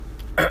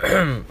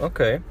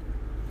اوكي.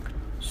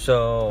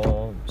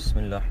 بسم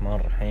الله الرحمن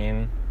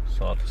الرحيم،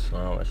 الصلاة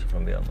والسلام على أشرف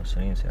الأنبياء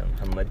والمرسلين سيدنا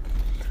محمد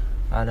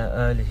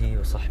على آله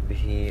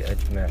وصحبه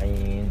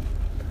أجمعين.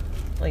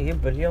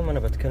 طيب، اليوم أنا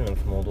بتكلم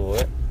في موضوع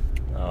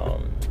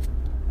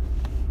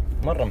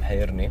مرة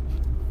محيرني.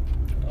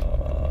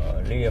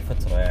 لي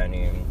فترة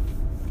يعني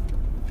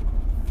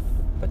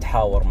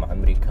بتحاور مع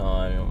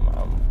أمريكان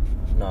ومع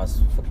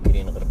ناس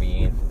مفكرين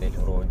غربيين في ذي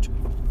الهروج.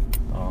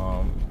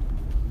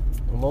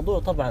 الموضوع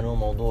طبعا هو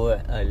موضوع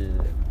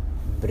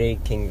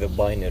breaking the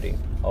binary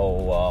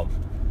أو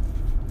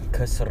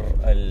كسر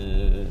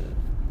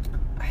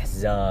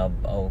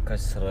الأحزاب أو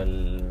كسر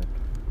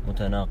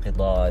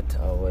المتناقضات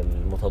أو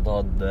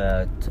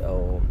المتضادات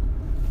أو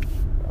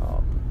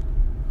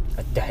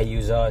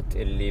التحيزات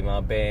اللي ما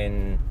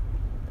بين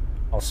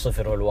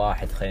الصفر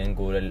والواحد، خلينا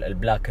نقول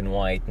البلاك اند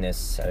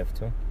وايتنس،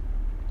 عرفتوا؟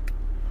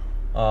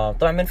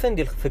 طبعا من فين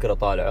دي الفكرة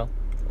طالعة؟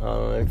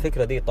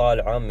 الفكرة دي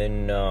طالعة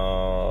من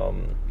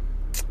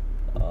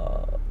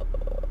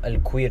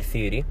الكوير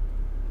ثيري.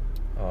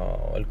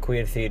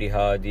 الكوير ثيري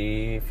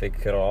هذه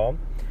فكرة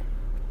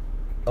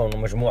أو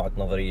مجموعة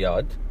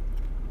نظريات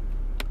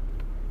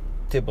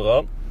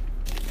تبغى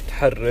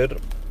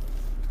تحرر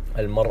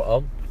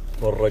المرأة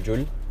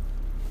والرجل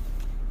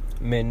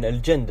من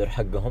الجندر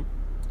حقهم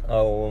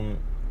أو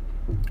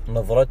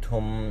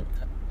نظرتهم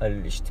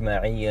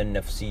الاجتماعية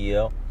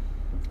النفسية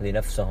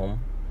لنفسهم،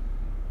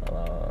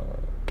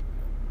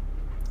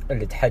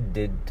 اللي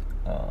تحدد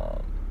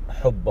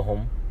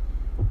حبهم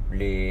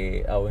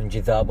أو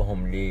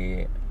انجذابهم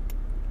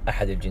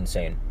لأحد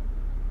الجنسين.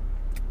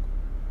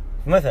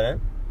 مثلا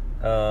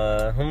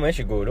هم إيش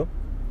يقولوا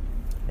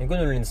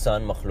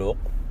الإنسان مخلوق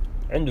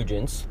عنده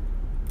جنس،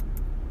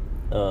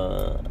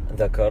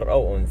 ذكر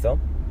أو أنثى،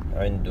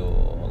 عنده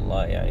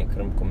الله يعني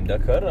يكرمكم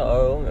ذكر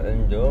أو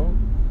عنده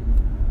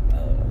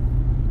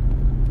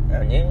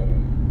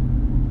يعني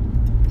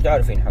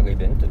تعرفين حقي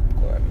بنت.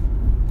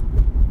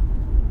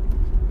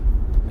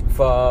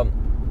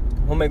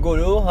 فهم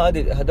يقولوا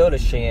هذول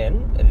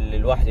الشيئين اللي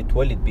الواحد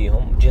يتولد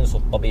بيهم، جنسه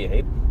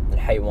الطبيعي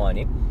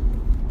الحيواني،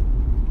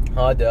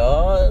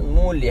 هذا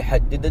مو اللي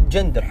يحدد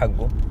الجندر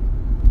حقه،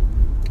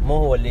 مو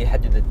هو اللي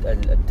يحدد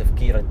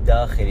التفكير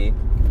الداخلي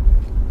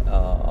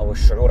أو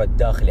الشعور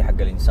الداخلي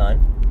حق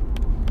الإنسان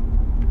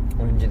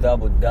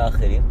وانجذابه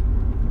الداخلي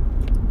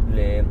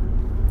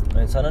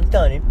للإنسان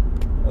الثاني.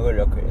 أقول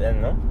لك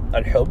لأنه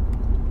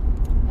الحب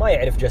ما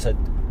يعرف جسد،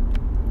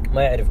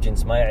 ما يعرف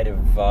جنس، ما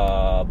يعرف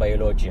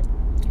بيولوجيا،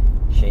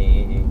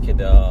 شيء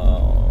كده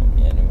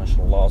يعني ما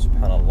شاء الله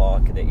سبحان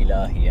الله كده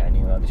إلهي.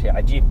 يعني هذا شيء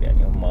عجيب.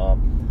 يعني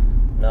هم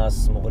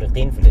ناس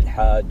مغرقين في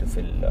الإلحاد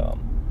وفي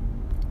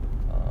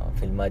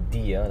في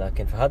المادية،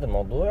 لكن في هذا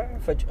الموضوع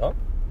فجأة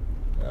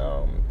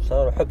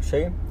صار حب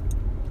شيء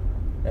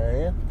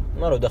يعني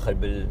ما له دخل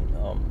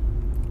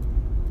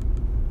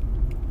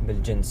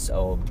بالجنس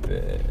أو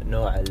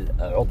بنوع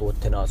العضو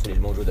التناسلي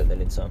الموجود عند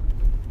الإنسان.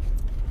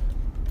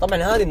 طبعا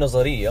هذه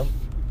النظرية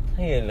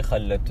هي اللي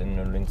خلت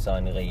إنه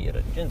الإنسان يغير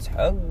الجنس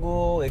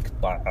حقه،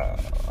 يقطع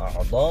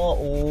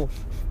أعضاؤه،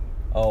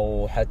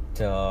 أو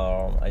حتى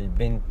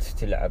البنت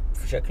تلعب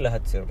في شكلها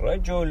تصير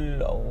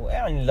رجل، أو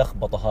يعني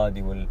اللخبطة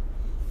هذه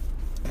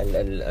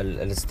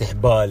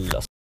الاستهبال.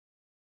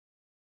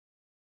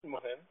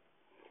 المهم،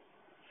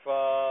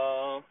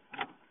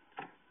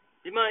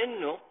 بما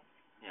إنه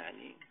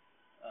يعني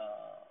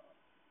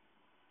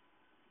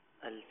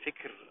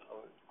الفكر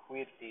أو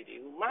الكوير ثيري،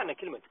 ومعنى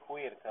كلمة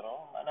كوير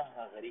ترى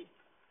معناها غريب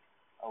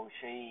أو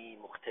شيء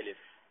مختلف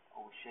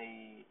أو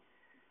شيء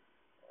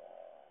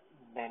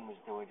بين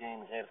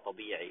مزدوجين غير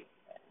طبيعي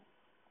يعني.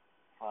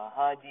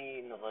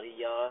 فهذه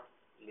نظرية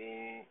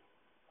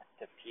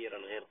للتفكير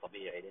الغير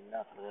طبيعي،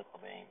 للناس الغير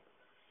طبيعيين.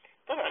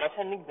 طبعا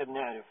عشان نقدر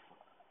نعرف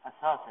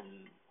أساس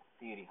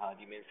الثيري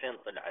هذه من فين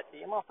طلعت،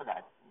 هي ما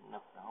طلعت من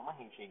نفسها، ما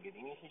هي شيء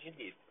قديم، هي شيء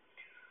جديد.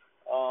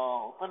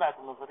 وطلعت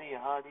النظرية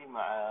هذه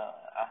مع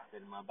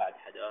عهد ما بعد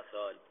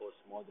حداثة البوست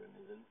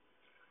مودرنزم،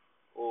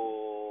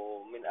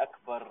 ومن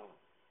أكبر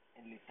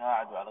اللي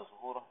ساعدوا على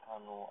ظهوره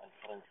كانوا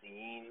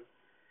الفرنسيين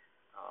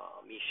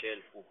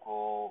ميشيل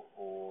فوكو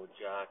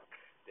وجاك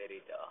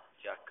ديريدا،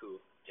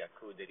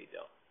 جاكو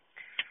ديريدا.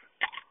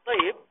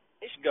 طيب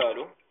إيش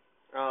قالوا؟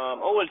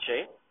 أول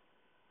شيء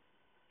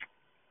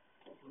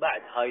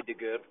بعد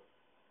هايدغر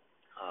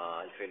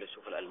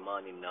الفيلسوف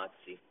الألماني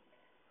النازي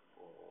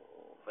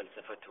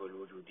وفلسفته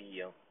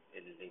الوجودية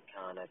اللي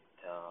كانت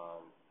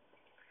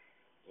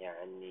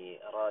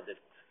يعني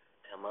أرادت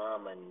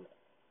تماما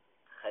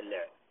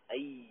خلع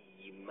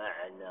أي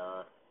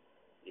معنى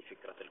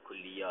لفكرة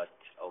الكليات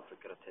أو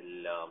فكرة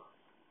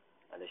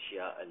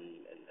الأشياء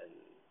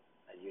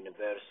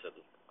اليونيفرسال.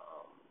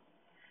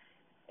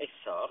 إيش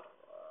صار؟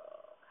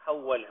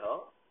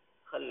 حولها،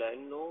 خلى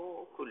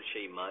إنه كل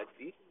شيء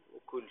مادي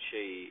وكل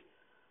شيء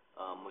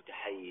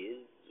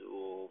متحيز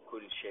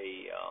وكل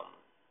شيء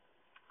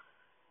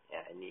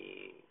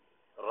يعني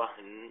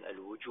رهن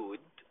الوجود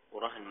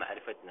ورهن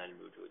معرفتنا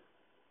للوجود.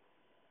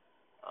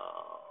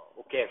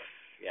 وكيف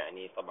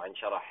يعني طبعا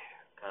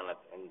شرح، كان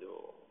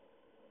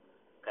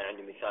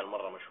عنده مثال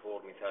مرة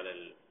مشهور،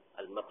 مثال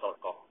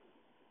المطرقة.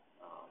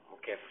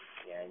 وكيف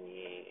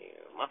يعني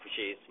ما في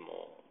شيء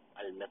اسمه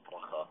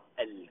المطرقة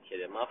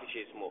كذا، ما في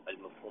شيء اسمه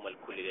المفهوم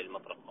الكلي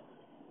للمطرقة.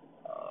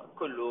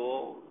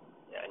 كله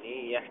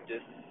يعني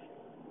يحدث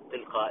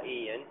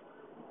تلقائيا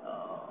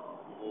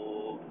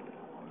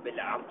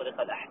عن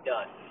طريق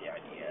الأحداث.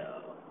 يعني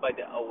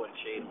بدأ أول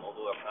شيء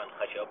الموضوع كان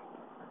خشب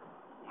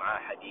مع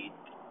حديد،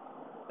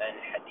 بين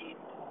الحديد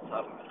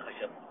صار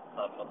الخشب،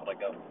 صار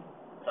مطرقة،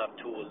 صار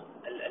تول.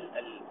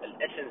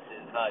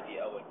 الاسنسز هذه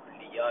أو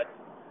الكليات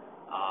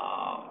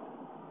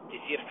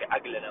تسير في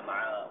عقلنا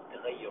مع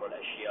تغير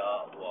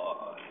الأشياء،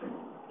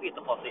 وفي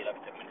تفاصيل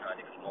أكثر من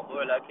هذه في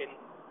الموضوع. لكن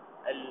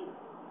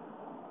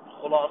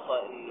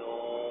الخلاصة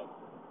إنه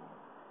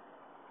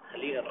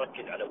خلينا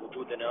نركز على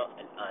وجودنا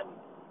الآن.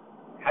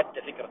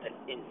 حتى فكرة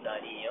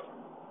الإنسانية،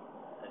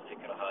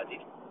 الفكرة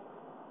هذه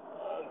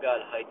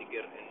قال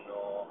هايدجر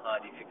إنه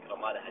هذه فكرة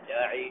ما لها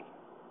داعي،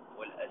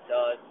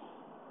 والأساس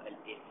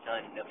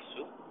الإنسان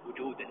نفسه،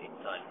 وجود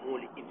الإنسان مو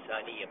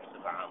الإنسانية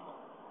بصفة عامة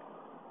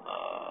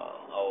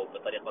أو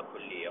بطريقة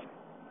كلية.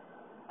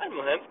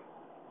 المهم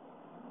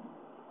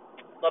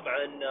طبعا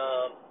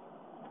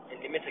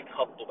اللي مسك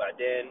خطه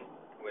بعدين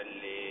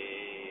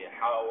واللي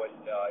حاول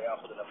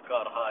ياخذ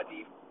الأفكار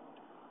هذه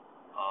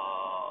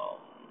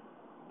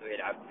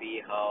ويلعب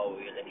فيها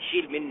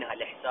ويشيل منها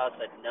الإحساس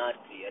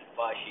الناسي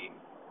الفاشي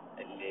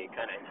اللي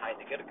كان عند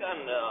هايدجر،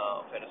 كان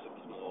فيلسوف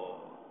اسمه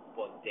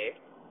فولتيه.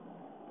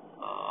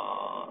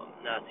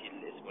 ناسي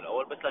الاسم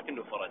الأول بس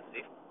لكنه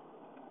فرنسي،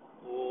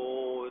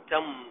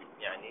 وتم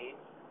يعني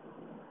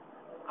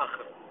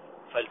أخذ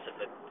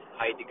فلسفة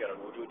هايدجر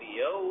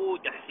الوجودية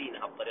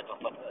وتحسينها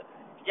بطريقة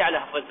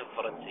جعلها فلسفة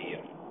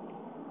فرنسية.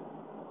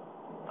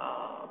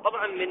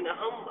 طبعا من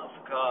أهم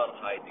أفكار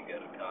هايدجر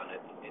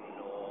كانت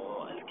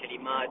إنه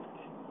الكلمات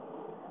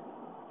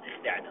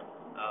تخدعنا،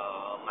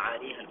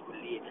 معانيها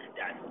الكلية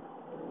تخدعنا.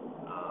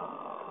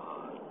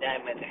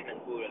 دائما نحن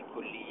نقول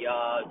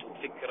الكليات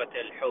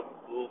وفكرة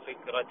الحب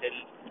وفكرة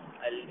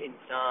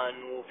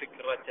الإنسان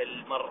وفكرة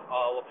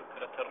المرأة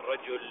وفكرة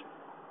الرجل،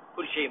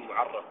 كل شيء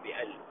معرف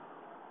بأل.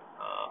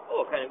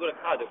 هو كان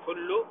يقولك هذا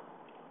كله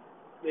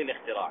من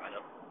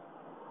اختراعنا.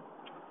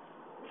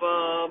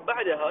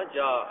 فبعدها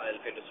جاء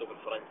الفيلسوف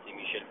الفرنسي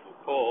ميشيل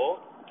فوكو،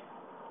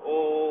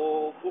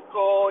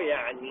 وفوكو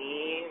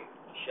يعني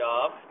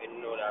شاف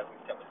انه لازم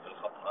يثبت في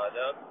الخط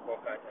هذا.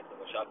 فوكو كانت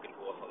عنده مشاكل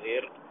هو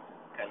صغير،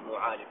 كان مو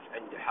عارف،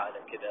 عنده حالة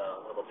كذا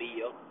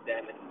غضبية،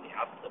 دائما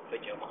يعصب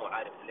فجأة ما هو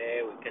عارف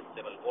ليه،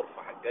 ويكسر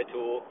الغرفة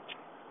حقته.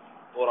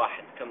 وراح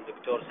عند كم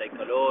دكتور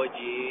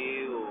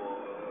سيكولوجي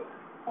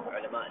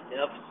وعلماء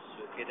النفس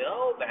وكذا،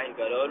 وبعدين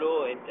قالوا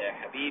له انت يا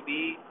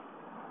حبيبي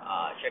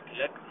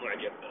شكلك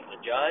معجب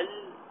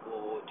بالرجال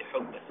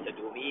وتحب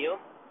السدومية،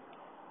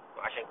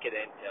 وعشان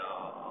كذا انت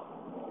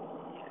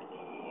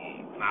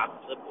يعني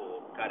معصب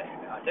وكاره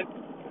حياتك،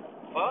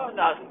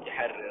 فلازم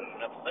تحرر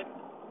نفسك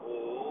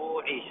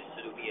وعيش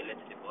السلوكية اللي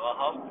انت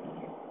تبغاها.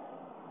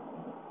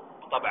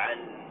 وطبعا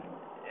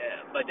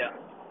بدأ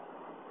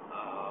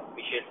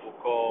ميشيل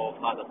فوكو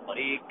في هذا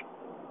الطريق،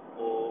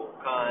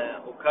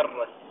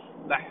 وكرس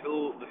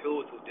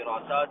بحوث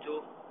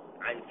ودراساته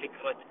عن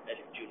فكرة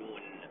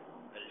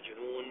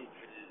الجنون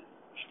في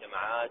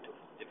المجتمعات وفي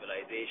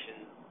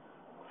السيفيلايزيشن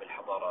وفي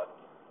الحضارات.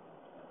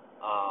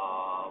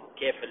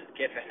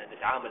 كيف احنا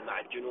نتعامل مع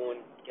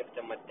الجنون، كيف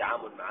تم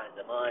التعامل معه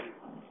زمان،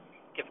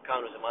 كيف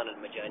كانوا زمان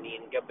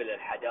المجانين قبل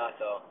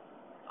الحداثة.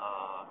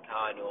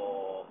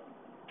 كانوا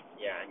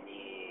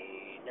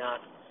يعني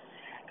ناس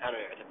كانوا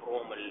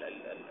يعتبروهم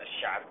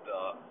الشعب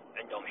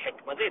عندهم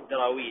حكمة زي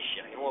الدراويش،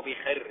 يعني هو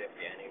بيخرف،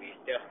 يعني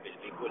بيستهبل،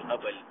 بيقول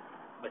هبل،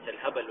 بس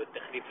الهبل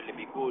والتخريف اللي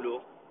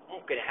بيقوله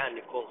ممكن احيانا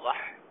يكون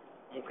صح،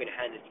 ممكن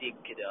احيانا يديك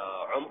كده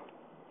عمق.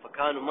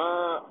 فكانوا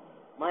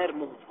ما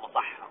يرموه في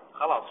مصحة،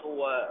 خلاص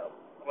هو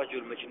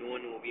رجل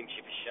مجنون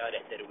وبيمشي في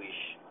الشارع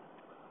درويش.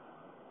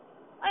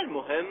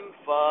 المهم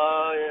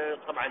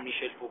فطبعا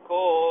ميشيل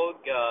فوكو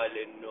قال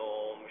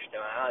انه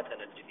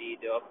مجتمعاتنا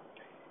الجديدة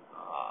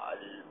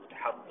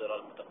المتحضرة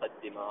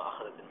المتقدمة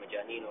أخذت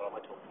المجانين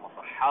ورمتهم في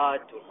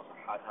مصحات،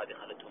 والمصحات هذه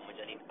خلتهم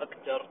مجانين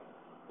أكثر،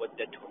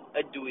 ودتهم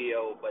أدوية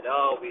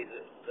وبلاوي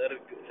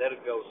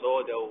زرقاء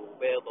وسوداء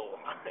وبيضة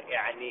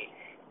يعني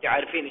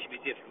تعرفين إيش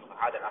بيصير في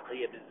المصحات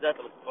العقلية، بالذات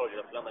لما تتفرج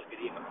الأفلام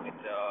القديمة حقت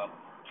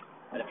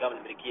الأفلام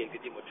الأمريكية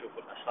القديمة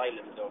وتشوفوا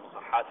الأسايلمز أو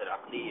المصحات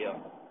العقلية،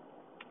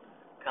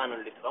 كانوا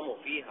اللي ترموا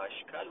فيها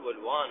أشكال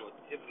والوان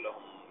وتصير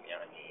لهم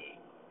يعني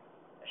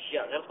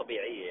أشياء غير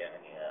طبيعية.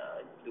 يعني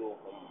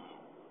أدوهم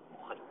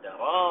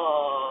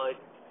مخدرات،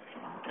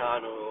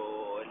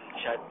 كانوا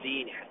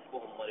الشاذين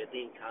يحسبوهم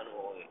مريضين،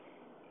 كانوا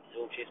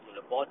يسوون شيء اسمه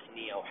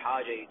لوبوتني أو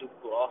حاجة،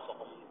 يدقوا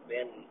راسهم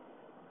بين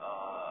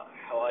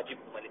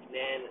حواجبهم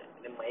الاثنين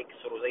لما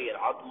يكسروا زي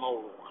العظمة،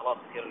 وخلاص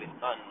يصير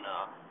الإنسان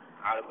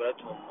على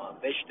قولتهم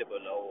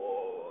vegetable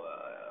أو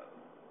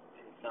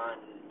إنسان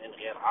من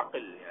غير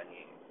عقل،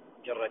 يعني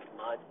مجرد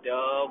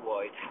مادة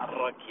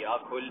ويتحرك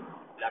يأكل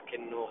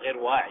لكنه غير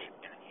واعي.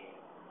 يعني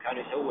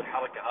كانوا يسووا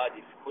الحركة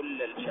هذه في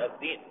كل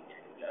الشاذين،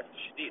 يعني للأسف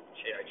الشديد،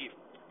 شيء عجيب.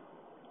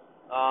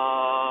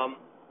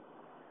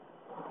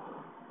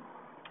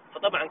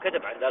 فطبعا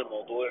كتب عن ذا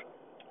الموضوع،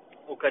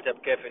 وكتب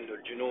كيف انه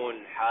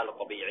الجنون حالة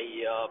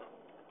طبيعية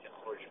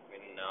تخرج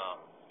من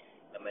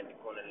لما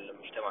يكون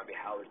المجتمع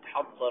بيحاول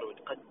يتحضر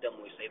ويتقدم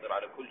ويسيطر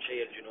على كل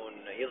شيء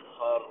الجنون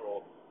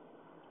يظهر.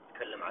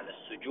 وتكلم عن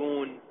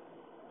السجون،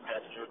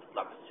 حالات الجنون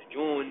تطلع من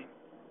السجون.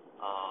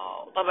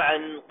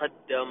 وطبعا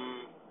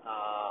قدم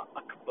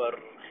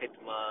أكبر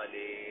خدمة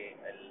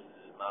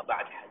لما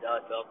بعد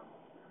حداثة،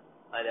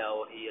 ألا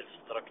وهي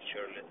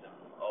الستركتشراليزم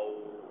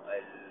أو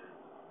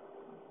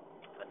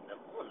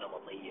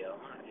النمطية،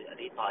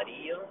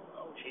 الإطارية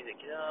أو شيء زي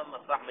كذا،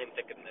 ما صح ما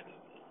يمتكن من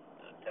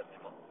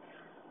الترجمة.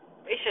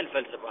 إيش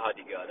الفلسفة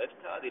هذه؟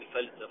 قالت هذه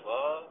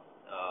الفلسفة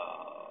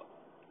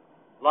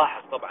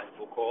لاحظ طبعا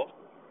فوكو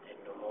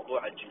إنه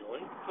موضوع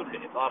الجنون كله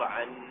عبارة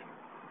عن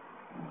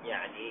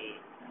يعني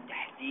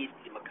تحديد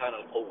لمكان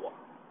القوة.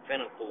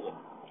 فين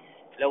القوة؟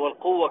 لو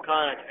القوة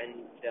كانت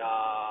عند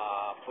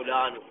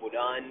فلان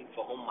وفلان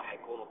فهم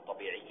حيكونوا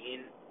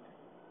الطبيعيين،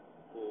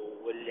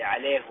 واللي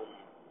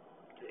عليهم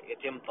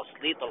يتم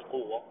تسليط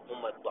القوة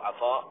هم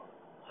الضعفاء،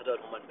 هذول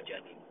هم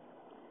المجانين.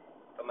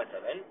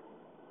 فمثلا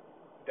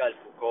قال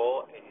فوكو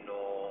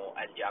إنه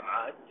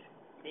الجامعات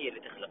هي اللي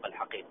تخلق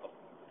الحقيقة،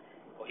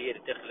 وهي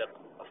اللي تخلق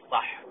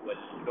الصح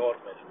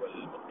والنورمال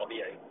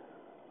والطبيعي،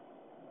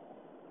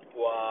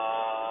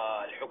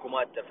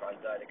 والحكومات تفعل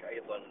ذلك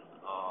أيضا.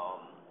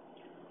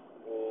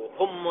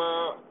 وهم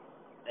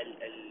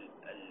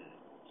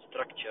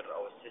الستركتشر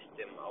أو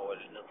السيستم أو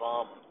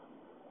النظام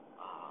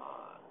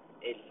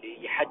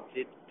اللي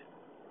يحدد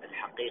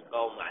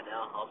الحقيقة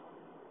ومعناها،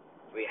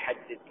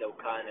 ويحدد لو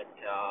كانت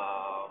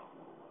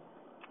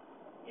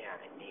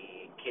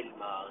يعني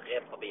كلمة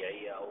غير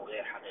طبيعية أو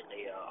غير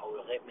حقيقية أو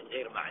غير من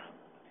غير معنى.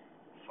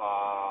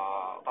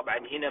 فطبعا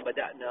هنا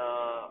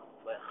بدأنا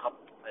بخط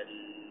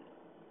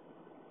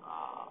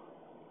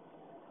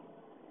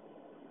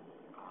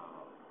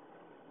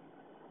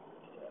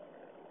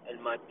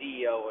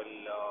المادية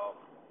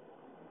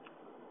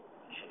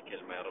ايش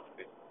الكلمة يا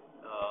ربي،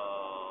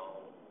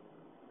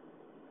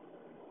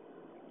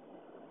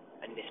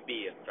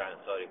 النسبية فعلا،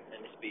 سوري،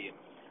 النسبية.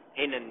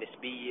 هنا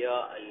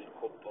النسبية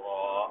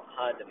الكبرى،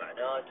 هذا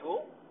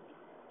معناته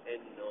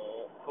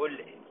انه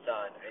كل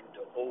انسان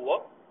عنده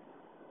قوة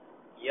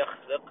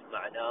يخلق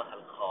معناه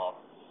الخاص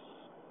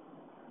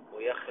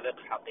ويخلق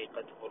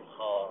حقيقته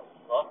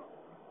الخاصة،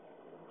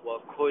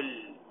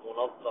 وكل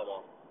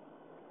منظمة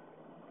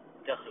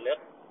تخلق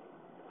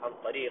عن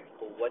طريق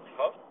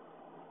قوتها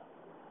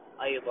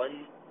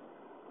أيضا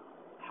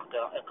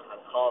حقائقها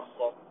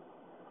الخاصة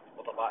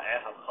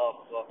وطبائعها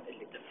الخاصة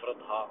اللي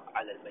تفرضها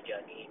على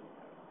المجانين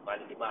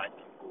وعلى اللي ما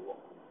عندهم قوة.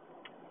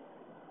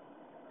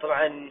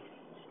 طبعا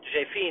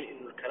شايفين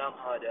إنه الكلام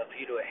هذا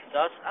فيه له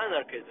إحساس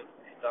أناركيزم،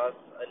 إحساس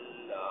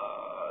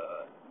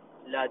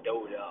لا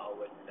دولة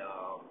أو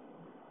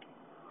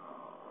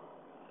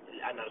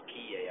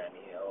الأناركية،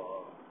 يعني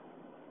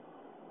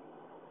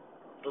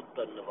ضد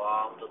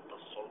النظام، ضد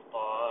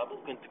السلطة.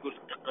 ممكن تقول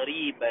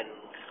تقريبا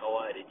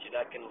خوارج،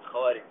 لكن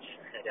الخوارج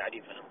احنا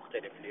تعريفنا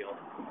مختلف لهم.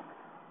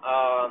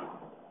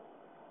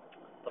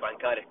 طبعا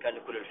كان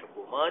لكل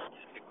الحكومات،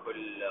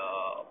 لكل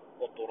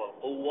أطر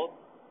القوة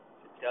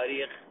في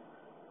التاريخ،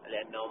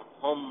 لأنهم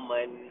هم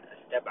من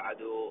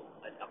استبعدوا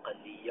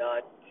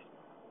الأقليات.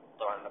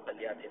 طبعا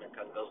الأقليات هنا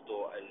كان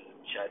قصده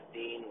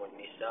الشاذين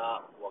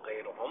والنساء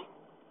وغيرهم،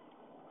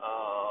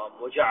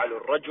 وجعلوا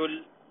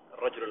الرجل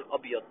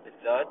الأبيض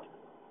بالذات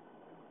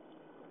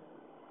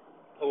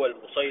هو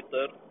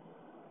المسيطر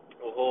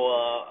وهو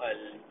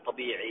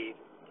الطبيعي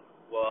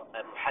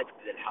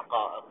ومحدد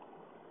الحقائق.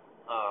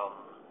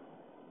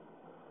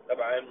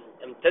 طبعا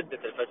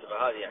امتدت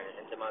الفلسفة هذه، يعني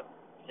عندما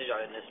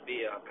تجعل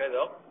النسبية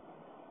هكذا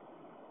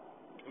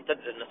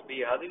امتدت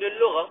النسبية هذه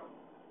للغة،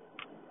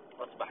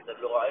 أصبحت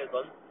اللغة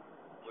أيضا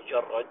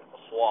مجرد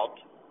أصوات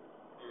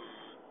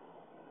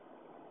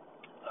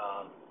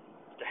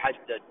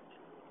تحدد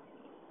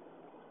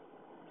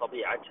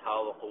طبيعتها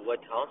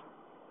وقوتها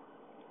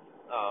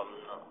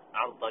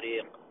عن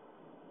طريق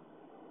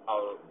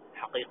أو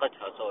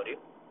حقيقتها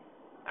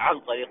عن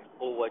طريق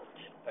قوة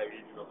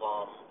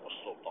النظام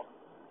والسلطة.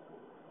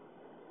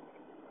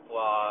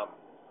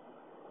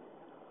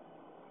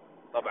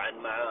 وطبعا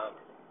مع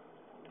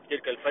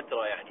تلك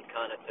الفترة يعني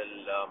كانت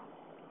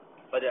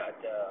بدأت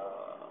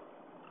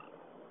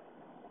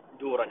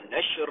دور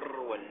النشر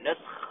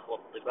والنسخ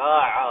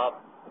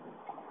والطباعة،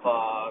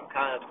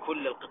 فكانت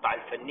كل القطع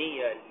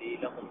الفنية اللي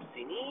لهم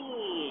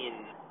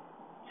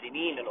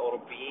سنين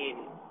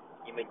الأوروبيين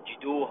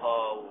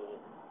يمجدوها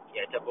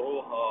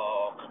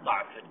ويعتبروها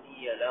قطع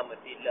فنية لا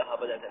مثيل لها،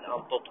 بدأت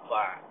الآن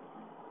تطبع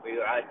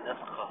ويعاد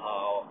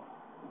نسخها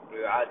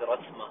ويعاد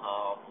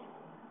رسمها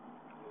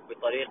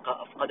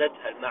بطريقة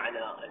أفقدتها المعنى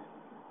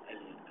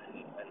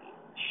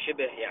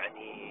الشبه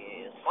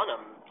يعني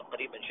صنم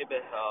تقريبا،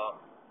 شبه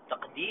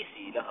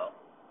تقديسي لها.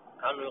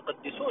 كانوا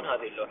يقدسون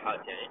هذه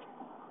اللوحات يعني.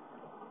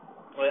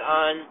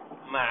 والآن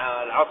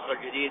مع العصر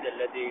الجديد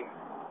الذي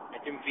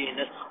يتم فيه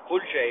نسخ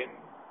كل شيء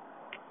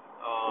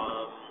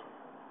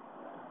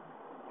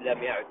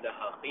لم يعد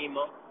لها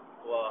قيمة.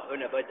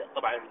 وهنا بدأ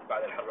طبعا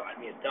بعد الحرب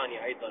العالمية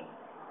الثانية أيضا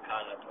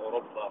كانت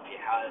أوروبا في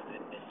حالة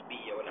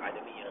النسبية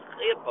والعدمية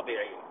غير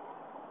طبيعية.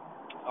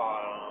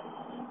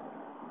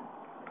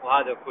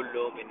 وهذا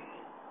كله من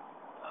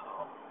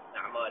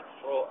أعمال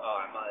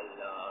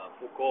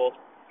فوكو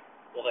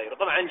وغيره.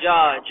 طبعا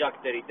جاء جاك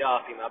ديريدا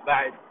فيما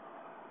بعد،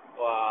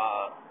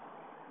 وجاك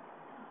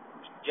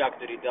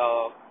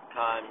ديريدا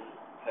كان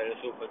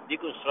فيلسوف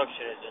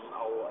الديكونستراكشنزم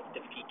أو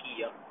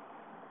التفكيكية،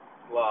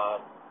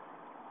 وكان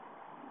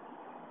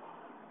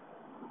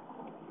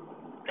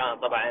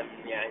طبعا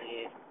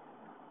يعني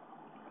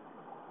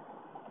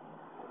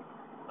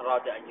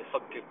أراد أن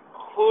يفكك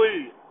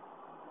كل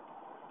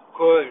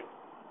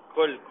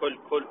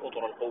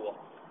أطر القوة.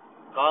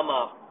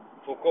 قام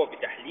فوكو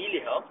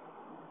بتحليلها،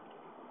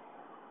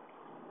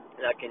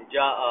 لكن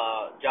جاء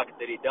جاك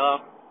ديريدا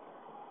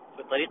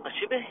بطريقة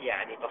شبه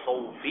يعني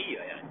تصوفية،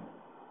 يعني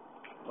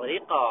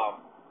طريقة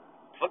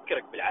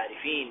تفكرك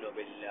بالعارفين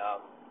وبال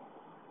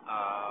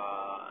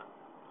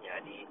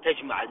يعني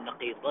تجمع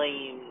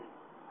النقيضين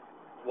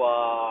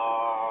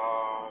وتكرر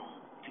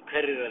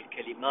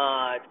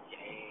الكلمات،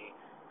 يعني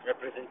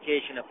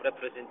representation of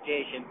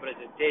representation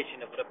presentation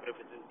of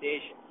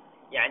representation.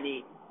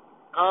 يعني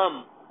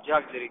قام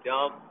جاك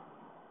ديريدا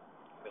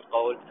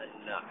بالقول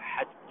أن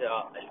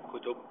حتى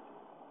الكتب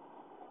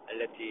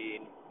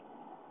التي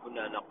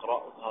كنا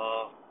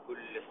نقرأها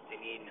كل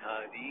السنين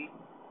هذه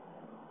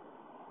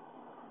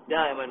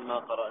دائما ما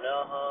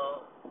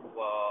قرأناها،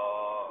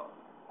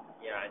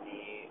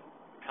 ويعني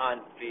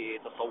كان في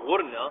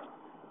تصورنا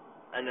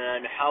أننا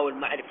نحاول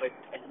معرفة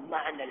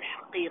المعنى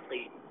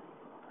الحقيقي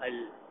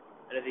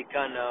الذي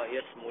كان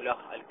يسمو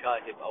له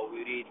الكاتب أو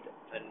يريد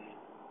أن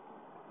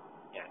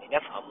يعني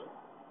نفهمه.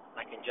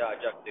 لكن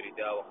جاء جاك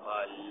ديريدا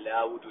وقال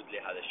لا وجود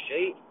لهذا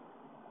الشيء،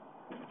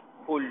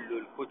 كل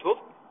الكتب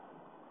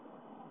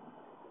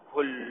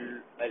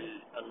كل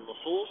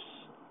النصوص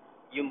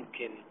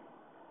يمكن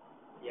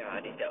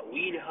يعني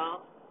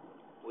تأويلها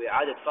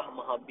وإعادة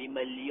فهمها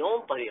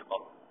بمليون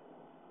طريقة،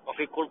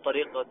 وفي كل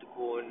طريقة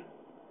تكون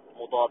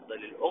مضادة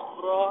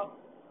للأخرى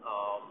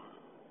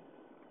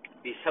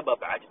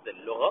بسبب عجز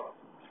اللغة،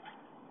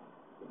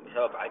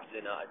 بسبب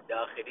عجزنا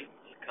الداخلي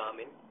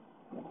الكامل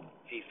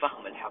في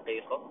فهم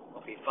الحقيقة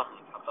وفي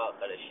فهم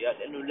حقائق الأشياء،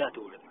 لأنه لا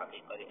توجد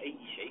حقيقة لأي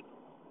شيء،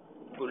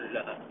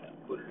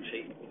 كل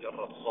شيء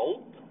مجرد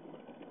صوت.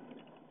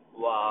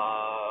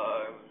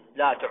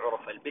 ولا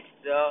تعرف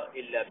البسة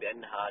إلا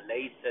بأنها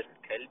ليست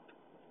كلب،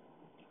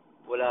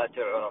 ولا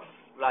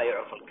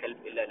يعرف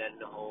الكلب إلا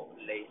لأنه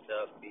ليس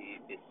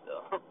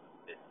ببسة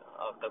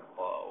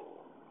قطة أو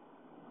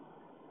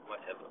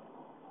whatever.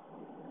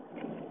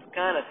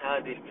 كانت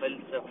هذه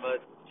الفلسفة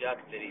جاك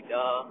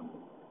ديريدا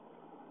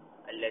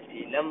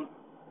التي لم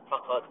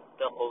فقط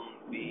تقم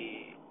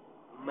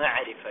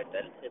بمعرفة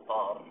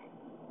الإطار،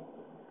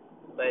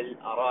 بل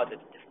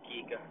أرادت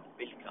تفكيكه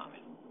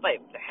بالكامل.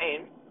 طيب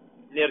الحين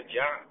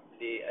نرجع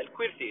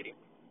للكوير ثيري.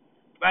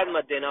 بعد ما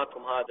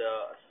اديناكم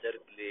هذا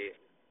السرد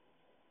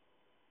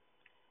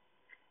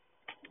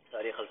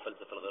لتاريخ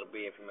الفلسفة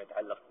الغربية فيما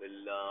يتعلق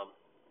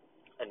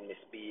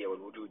بالنسبية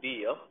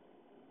والوجودية،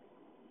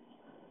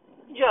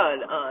 جاء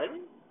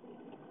الآن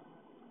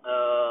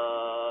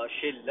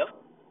شلة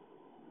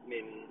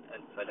من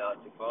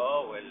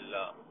الفلاسفة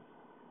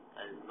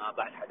ما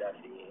بعد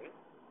حداثيين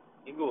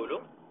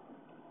يقولوا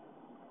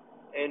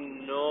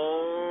انه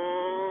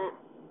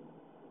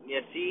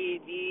يا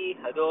سيدي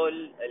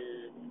هذول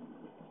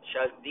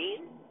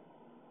الشاذين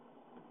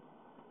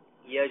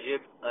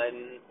يجب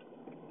ان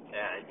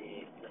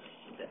يعني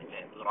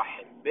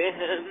نرحب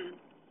بهم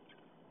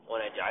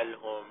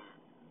ونجعلهم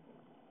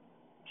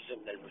جزء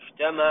من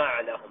المجتمع،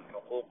 لهم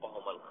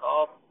حقوقهم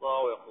الخاصة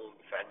ويقومون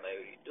بفعل ما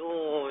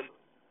يريدون،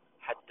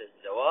 حتى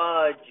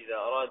الزواج إذا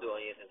أرادوا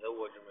أن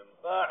يتزوجوا من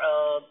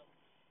بعض،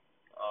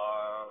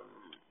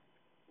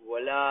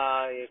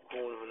 ولا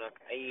يكون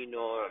هناك أي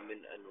نوع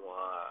من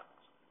أنواع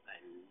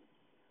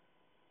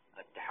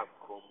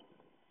التحكم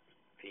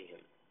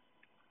فيهم.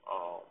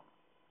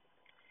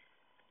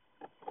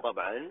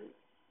 طبعا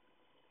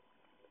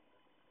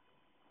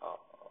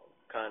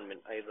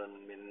كان أيضا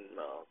من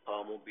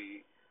قاموا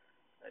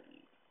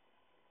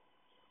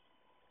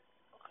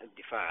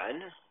بالدفاع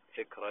عنه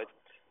فكرة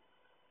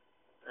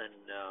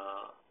أن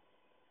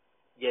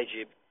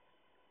يجب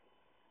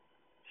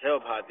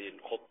بسبب هذه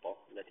الخطة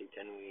التي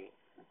تنوي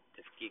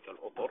تفكيك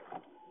الأطر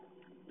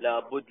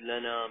لابد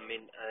لنا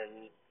من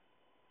أن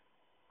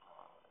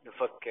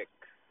نفكك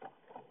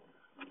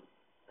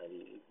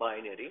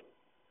الباينري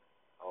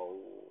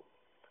أو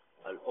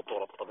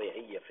الأطر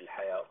الطبيعية في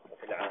الحياة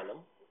وفي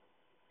العالم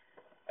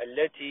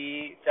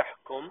التي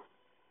تحكم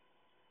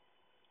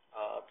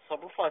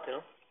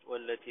تصرفاتنا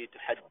والتي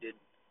تحدد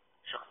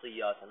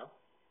شخصياتنا.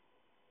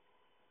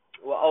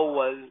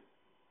 وأول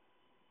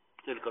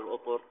تلك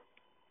الأطر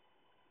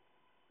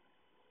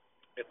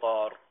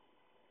إطار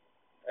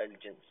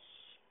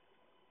الجنس،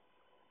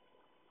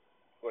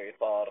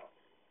 وإطار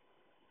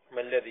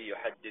ما الذي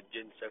يحدد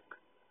جنسك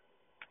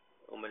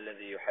وما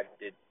الذي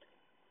يحدد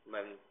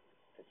من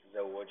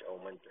تتزوج أو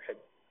من تحب.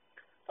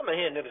 طبعا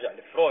هنا نرجع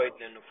لفرويد،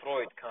 لأنه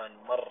فرويد كان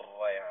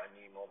مرة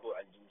يعني موضوع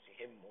الجنس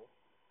يهمه،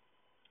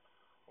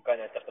 وكان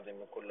يعتقد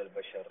أن كل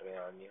البشر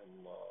يعني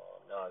هم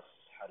ناس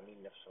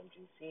حارمين نفسهم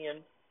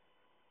جنسيا،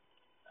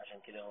 عشان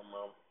كذا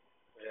هم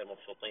غير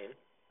مبسوطين.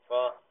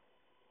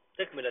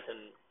 فتكملة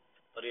في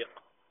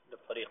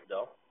للطريق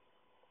ده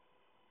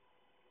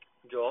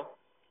جو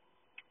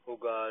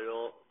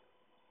وقالوا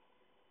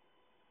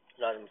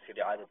لازم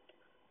يصير إعادة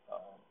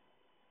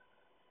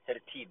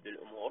ترتيب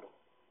للأمور.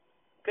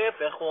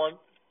 كيف يا إخوان؟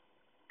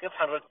 كيف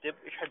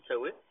حنرتب؟ إيش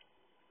حنسوي؟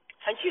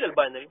 حنشيل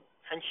الباينري،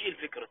 حنشيل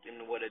فكرة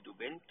إنه ولد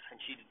وبنت،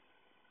 حنشيل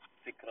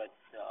فكرة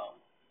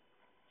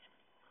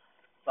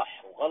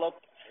صح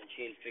وغلط،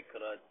 حنشيل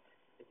فكرة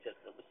بس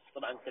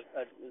طبعا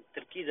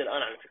التركيز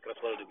الآن على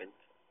فكرة ولد وبنت.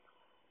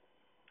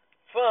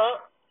 ف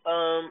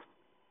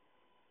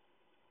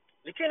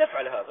لكي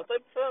نفعل هذا،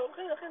 طيب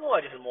خلينا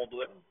نواجه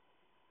الموضوع.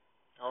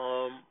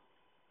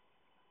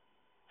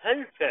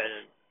 هل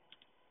فعلا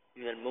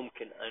من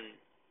الممكن أن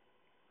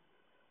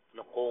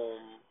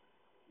نقوم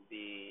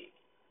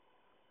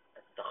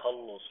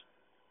بالتخلص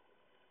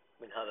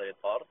من هذا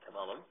الإطار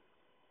تماما؟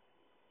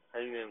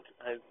 هل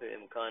في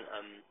الإمكان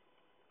أن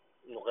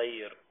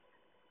نغير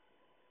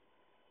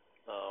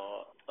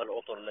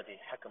الأطر التي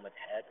حكمت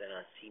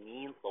حياتنا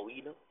سنين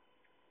طويلة،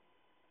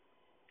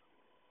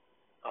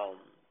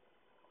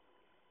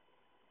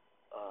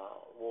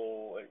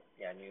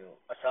 ويعني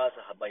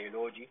أساسها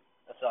بيولوجي،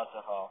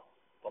 أساسها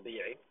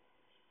طبيعي،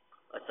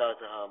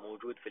 أساسها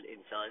موجود في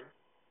الإنسان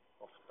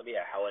وفي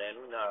الطبيعة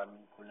حوالينه؟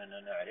 نعم، كلنا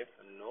نعرف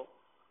أنه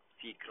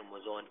في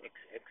كروموزوم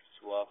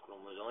XX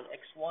وكروموزوم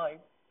XY،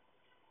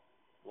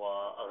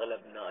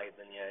 وأغلبنا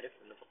أيضا يعرف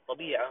أنه في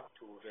الطبيعة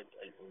توجد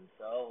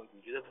الأنثى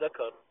ويوجد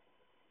الذكر.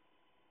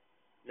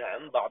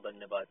 نعم، بعض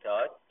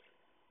النباتات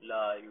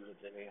لا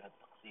يوجد لديها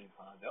التقسيم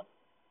هذا،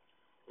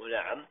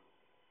 ونعم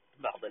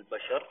بعض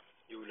البشر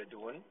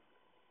يولدون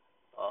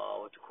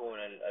وتكون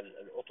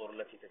الأطر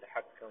التي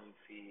تتحكم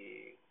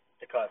في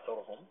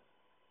تكاثرهم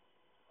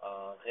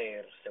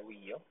غير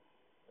سوية،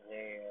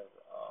 غير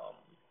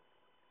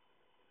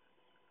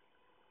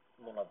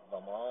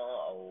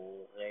منظمة،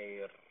 أو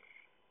غير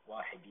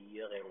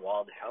واحدية، غير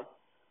واضحة.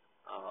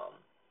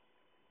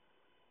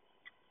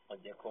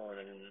 قد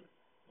يكون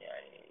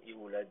يعني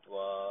يولد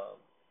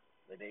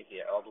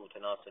ولديه عضو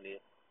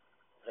تناسلي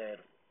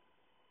غير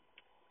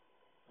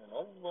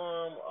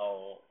منظم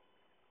أو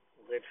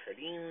غير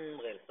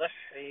سليم، غير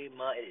صحي،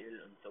 مائل إلى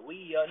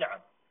الأنثوية.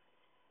 نعم،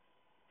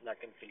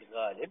 لكن في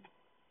الغالب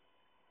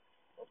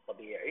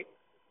الطبيعي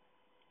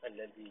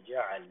الذي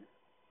جعل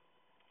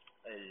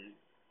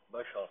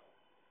البشر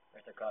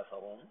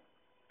يتكاثرون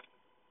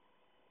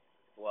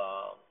و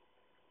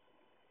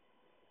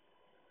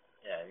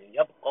يعني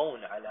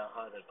يبقون على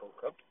هذا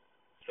الكوكب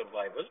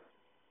survival،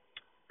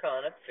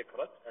 كانت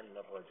فكرة أن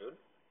الرجل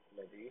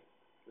الذي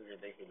يوجد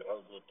لديه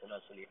العضو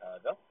التناسلي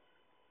هذا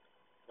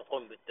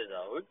يقوم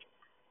بالتزاوج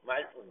مع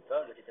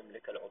الأنثى التي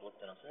تملك العضو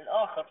التناسلي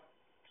الآخر.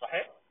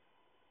 صحيح؟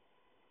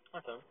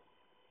 مثلا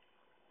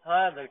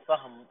هذا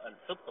الفهم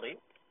الفطري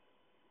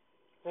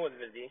هو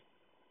الذي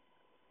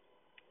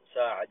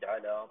ساعد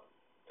على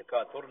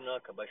تكاثرنا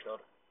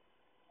كبشر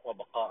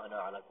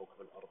وبقائنا على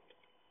كوكب الأرض.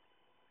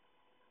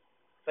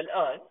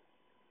 فالآن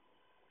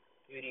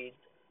يريد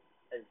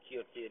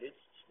الكيوتيريست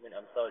من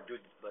أمثال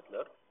جوديث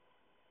باتلر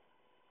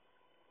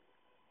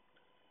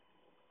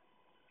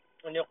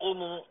أن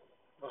يقوموا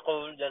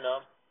بقول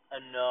لنا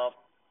أن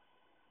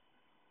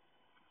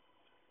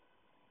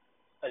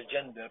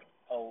الجندر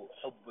أو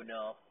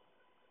حبنا،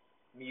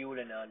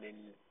 ميولنا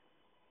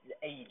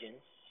لأي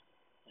جنس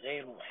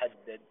غير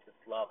محدد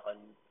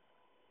إطلاقا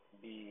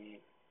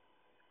بالأطر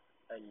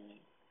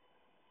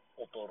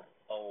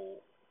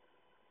أو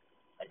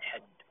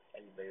الحد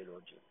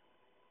البيولوجي.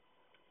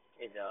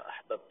 إذا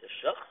أحببت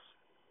الشخص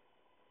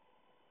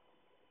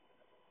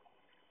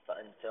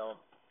فأنت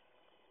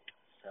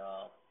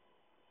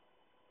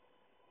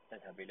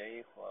ستذهب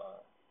إليه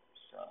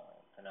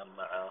وستنام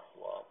معه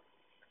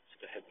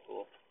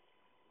وستحبه.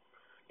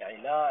 يعني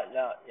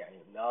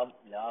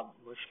لا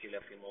مشكلة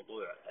في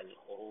موضوع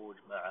الخروج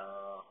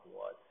معه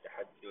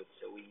والتحدث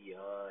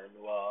سويا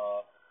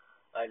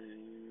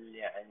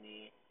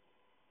يعني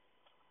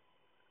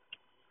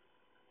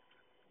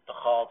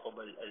تخاطب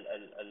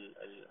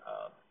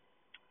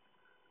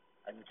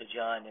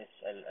المتجانس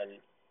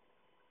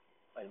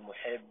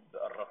المحب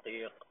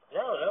الرقيق،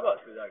 لا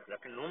بأس بذلك.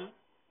 لكنهم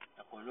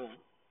يقولون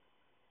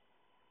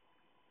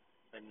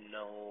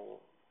أن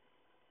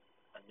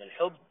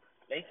الحب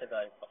ليس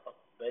ذلك فقط،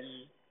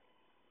 بل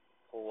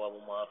هو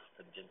ممارسة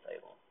الجنس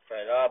أيضا.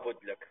 فلا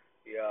بد لك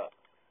يا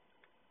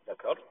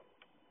ذكر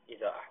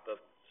إذا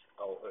أحببت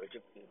أو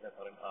أعجبت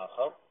بذكر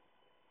آخر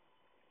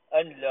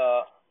أن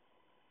لا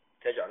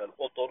تجعل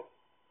الأطر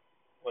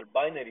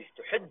والباينريز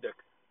تحدك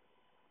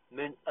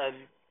من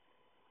أن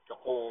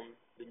تقوم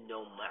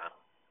بالنوم معه،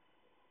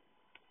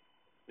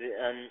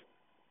 بأن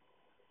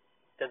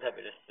تذهب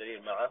إلى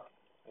السرير معه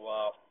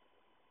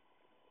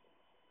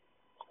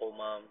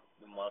وتقومان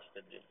بممارسة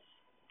الجنس.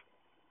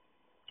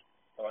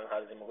 طبعا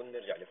هذا زي ما قلنا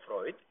نرجع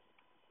لفرويد.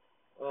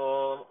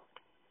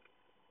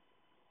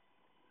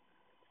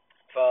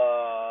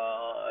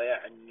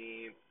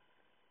 يعني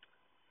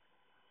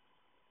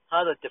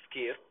هذا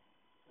التفكير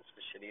للأسف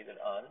الشديد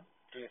الآن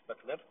جوديث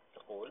باتلر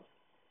تقول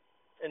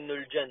إنه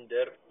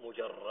الجندر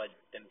مجرد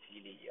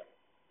تمثيلية،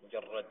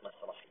 مجرد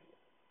مسرحية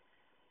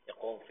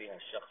يقوم فيها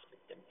الشخص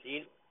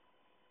بالتمثيل،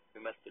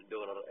 يمثل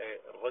دور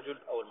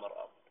الرجل أو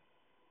المرأة،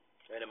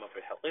 بينما في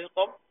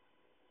الحقيقة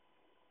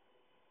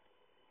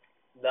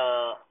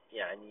لا.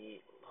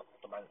 يعني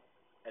طبعا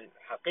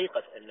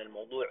الحقيقة أن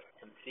الموضوع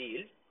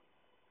تمثيل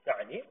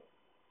تعني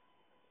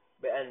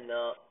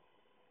بأن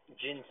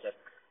جنسك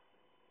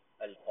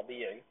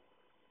الطبيعي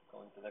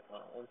كونت ذكر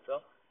أو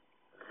أنثى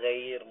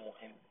غير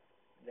مهم،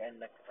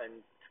 لأنك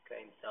أنت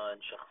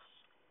كإنسان شخص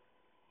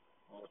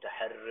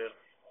متحرر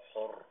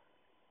حر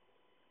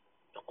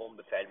تقوم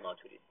بفعل ما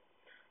تريد.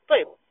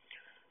 طيب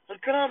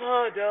الكلام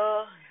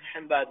هذا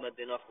الحين بعد ما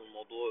اديناكم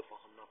الموضوع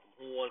وفهمناكم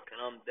هو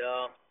الكلام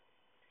ده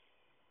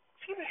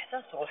في له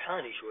إحساس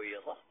روحاني شوية،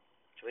 صح؟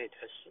 شوية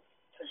تحس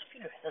في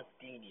له إحساس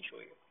ديني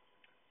شوية.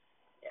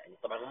 يعني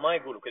طبعا هم ما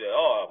يقولوا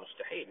كده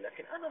مستحيل،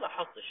 لكن أنا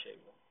لاحظت الشيء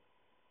ده.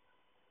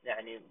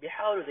 يعني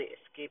بيحاولوا زي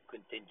escape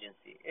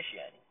contingency. إيش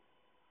يعني؟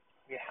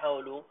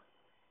 بيحاولوا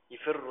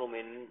يفروا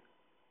من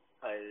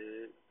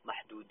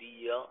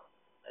المحدودية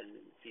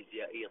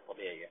الفيزيائية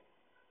الطبيعية،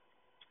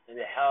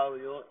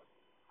 بيحاولوا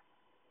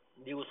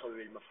يوصلوا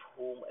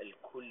للمفهوم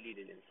الكلي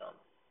للإنسان.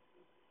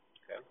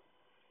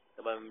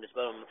 طبعا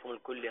بالنسبة لهم المفهوم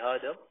الكلي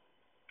هذا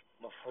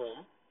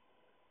مفهوم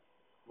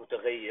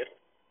متغير،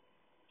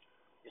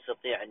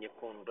 يستطيع أن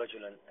يكون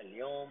رجلا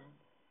اليوم،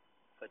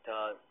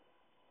 فتاة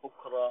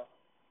بكرة،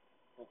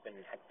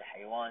 ممكن حتى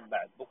حيوان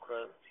بعد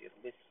بكرة، تصير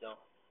لسه،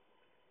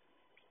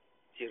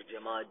 تصير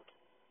جماد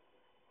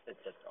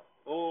etc.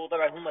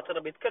 وطبعا هم ترى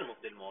بيتكلموا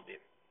في المواضيع،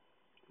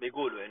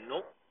 بيقولوا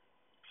إنه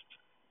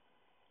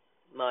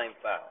ما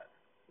ينفع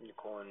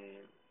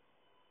نكون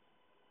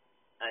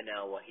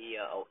أنا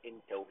وهي أو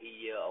أنت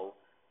وهي أو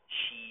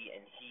she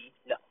and he،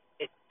 لا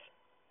it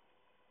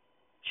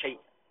شيء،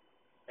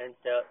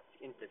 أنت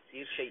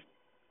تصير شيء،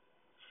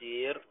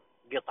 تصير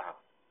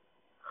قطعة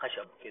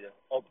خشب كده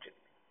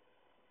object.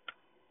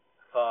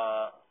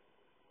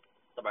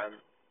 فطبعا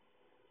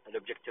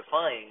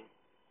الobjectifying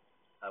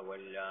أو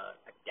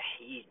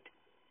التحييد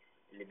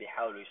اللي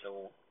بيحاولوا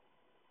يسووه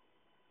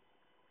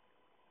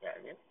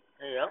يعني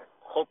هي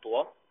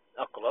خطوة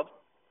أقرب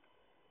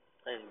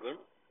خلينا نقول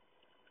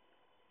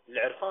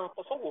العرفان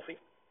التصوفي.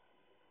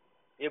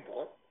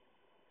 يبغوا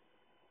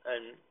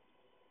أن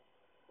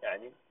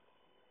يعني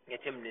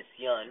يتم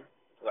نسيان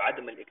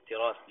وعدم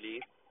الاكتراث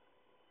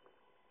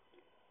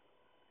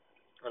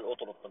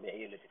للأطر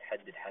الطبيعية التي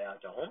تحدد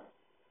حياتهم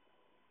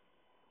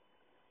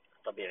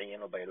طبيعيا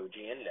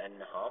وبيولوجيا،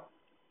 لأنها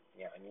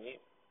يعني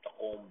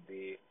تقوم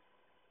ب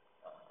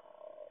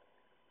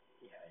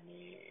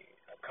يعني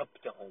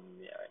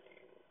كبتهم.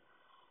 يعني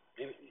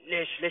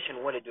ليش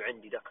انولد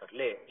عندي ذكر؟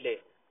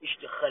 ليه ايش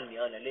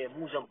دخلني انا؟ ليه؟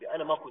 مو ذنبي،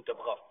 انا ما كنت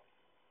ابغاه.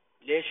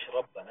 ليش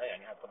ربنا،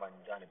 يعني هذا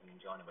طبعا جانب من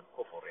جانب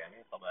الكفر،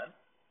 يعني طبعا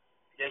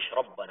ليش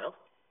ربنا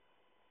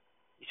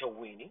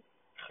يسويني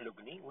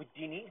يخلقني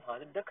ويديني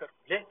هذا الذكر؟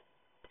 ليه؟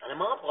 انا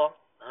ما ابغى،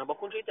 انا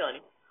بكون شيء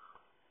ثاني.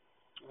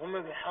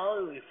 هم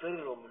بيحاولوا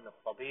يفروا من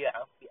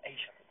الطبيعة بأي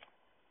شكل،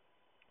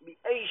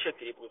 بأي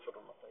شكل يبغوا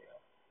يفروا من الطبيعة.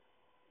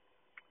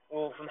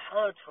 وفي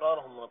محاولة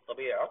فرارهم من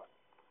الطبيعة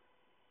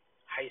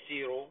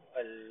حيصيروا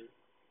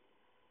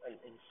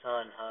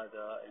الإنسان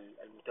هذا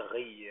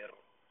المتغير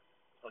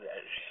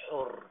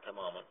الحر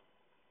تماما.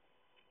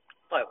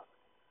 طيب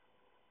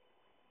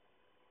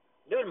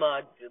قبل ما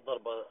أدي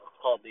ضربة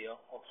قاضية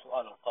أو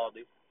سؤال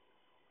القاضي،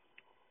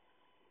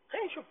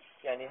 خلينا نشوف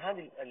يعني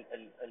هذه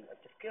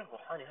التفكير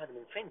الروحاني هذا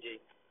من فين جاي؟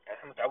 يعني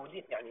احنا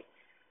متعودين، يعني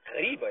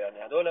غريبة،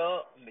 يعني هذول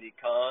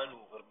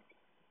أمريكان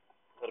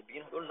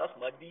وغربيين، هذول ناس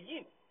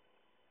ماديين،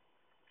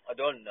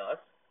 هذول الناس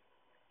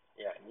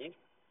يعني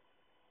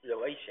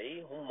لو أي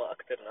شيء هم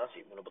أكثر ناس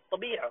يؤمنوا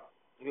بالطبيعة،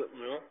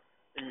 يؤمنوا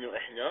إنه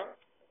إحنا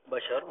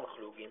بشر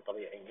مخلوقين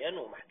طبيعيا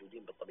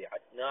ومحدودين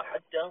بطبيعتنا،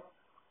 حتى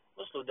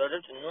وصلوا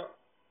لدرجة إنه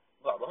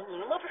بعضهم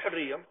إنه ما في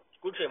حرية،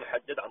 كل شيء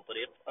محدد عن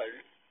طريق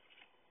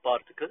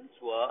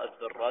البارتكلز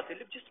والذرات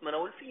اللي بجسمنا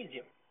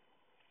والفيزياء.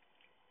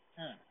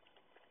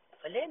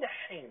 فلين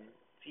الحين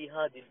في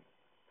هذه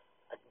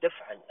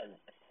الدفعة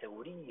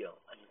الثورية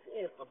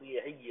الغير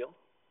طبيعية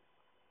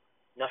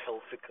نحو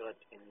فكرة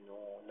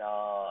إنه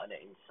لا،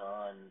 أنا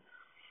إنسان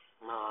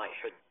ما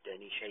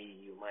يحدني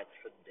شيء وما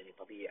تحدني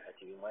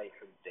طبيعتي وما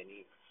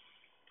يحدني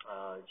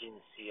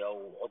جنسي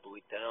أو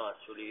عضوي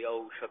تناسلي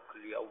أو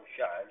شكلي أو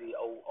شعري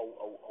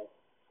أو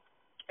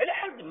إلى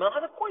حد ما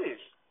هذا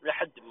كويس، إلى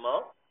حد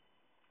ما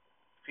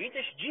في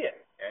تشجيع،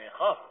 يعني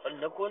خلاص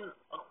فلنكن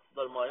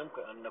أفضل ما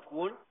يمكن أن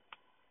نكون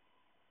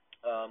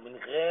من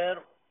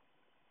غير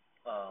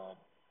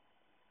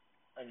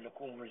أن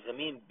نكون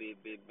ملزمين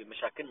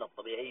بمشاكلنا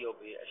الطبيعية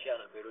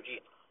وبأشيائنا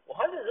البيولوجية.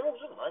 وهذا زي ما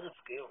بقول هذا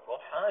تفكير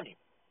روحاني،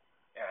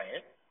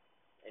 يعني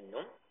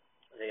إنه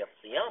زي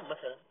الصيام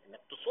مثلا،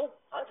 إنك تصوم،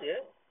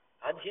 هذه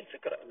هي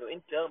الفكرة، إنه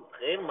أنت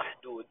غير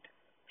محدود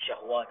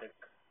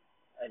بشهواتك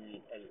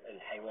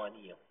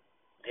الحيوانية،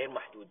 غير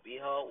محدود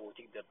بها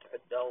وتقدر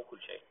تحدها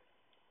وكل شيء.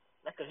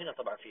 لكن هنا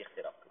طبعا في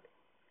اختلاف كبير.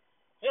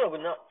 شنو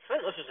قلنا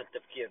فين أسس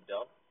التفكير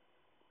ده؟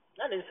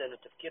 لا ننسى أن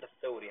التفكير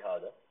الثوري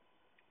هذا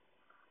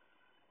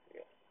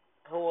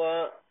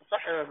هو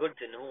صح. أنا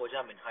قلت أنه هو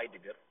جاء من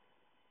هايدجر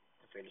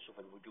الفيلسوف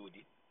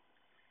الوجودي،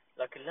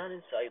 لكن لا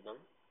ننسى أيضا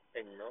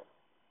أنه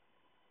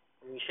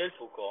ميشيل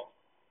فوكو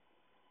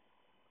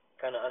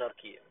كان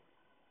أناركيا،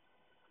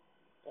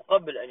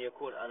 وقبل أن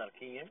يكون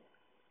أناركيا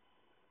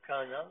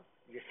كان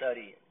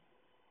يساريا،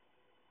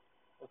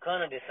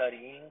 وكان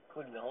اليساريين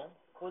كلهم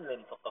كل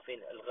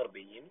المثقفين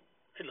الغربيين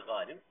في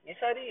الغالب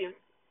يساريين،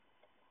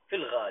 في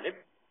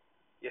الغالب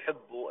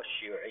يحبوا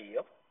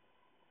الشيوعية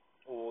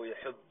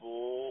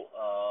ويحبوا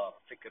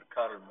فكر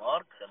كارل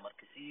ماركس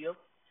الماركسية،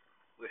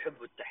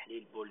 ويحبوا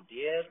التحليل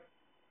بولدير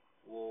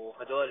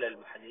وهذول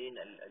المحللين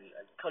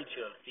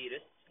الكالتشرال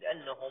ثيرست،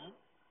 لأنهم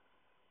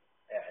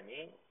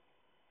يعني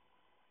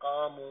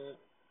قاموا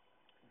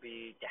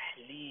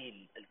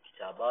بتحليل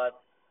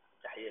الكتابات،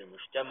 تحليل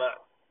المجتمع،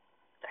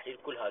 تحليل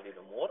كل هذه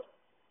الأمور،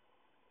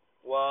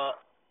 وكانوا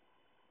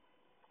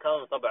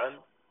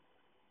طبعا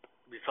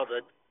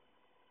بصدد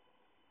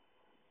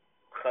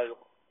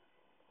خلق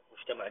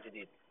مجتمع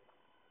جديد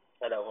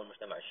ألا هو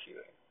المجتمع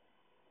الشيوعي.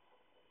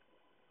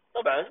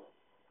 طبعا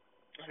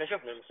احنا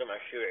شفنا المجتمع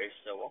الشيوعي ايش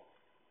سوى.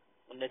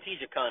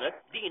 النتيجة كانت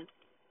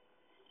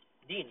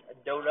دين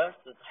الدولة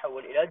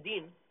تتحول إلى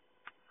دين،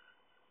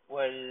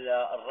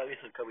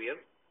 والرئيس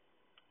الكبير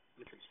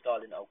مثل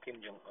ستالين أو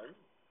كيم جونغ أون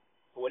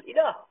هو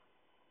الإله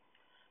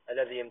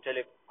الذي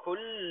يمتلك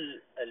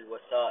كل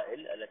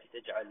الوسائل التي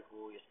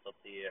تجعله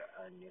يستطيع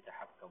أن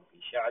يتحكم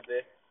في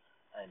شعبه،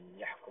 أن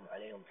يحكم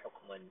عليهم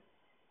حكما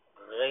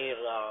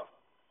غير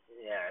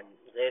يعني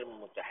غير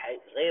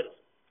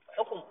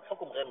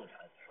حكم غير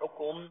منحاز،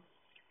 حكم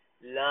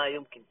لا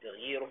يمكن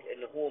تغييره،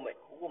 لأنه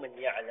هو من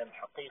يعلم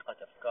حقيقة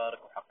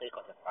أفكارك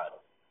وحقيقة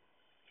أفعالك.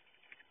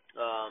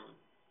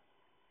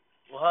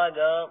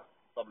 وهذا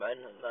طبعا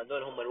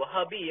هذول هم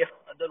الوهابية،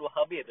 هذول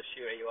وهابية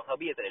الشيوعية،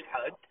 وهابية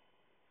الإلحاد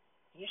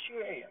هي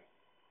الشيوعية،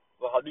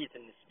 وهابية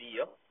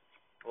النسبية،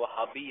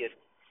 وهابية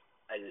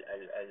ال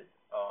ال ال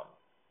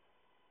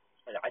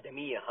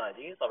العدمية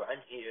هذه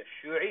طبعا هي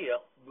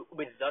الشيوعية،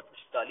 وبالذات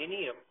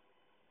الستالينية.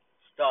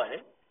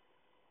 ستالين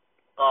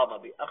قام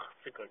بأخذ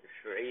فكرة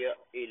الشيوعية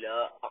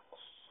إلى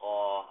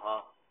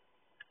أقصاها،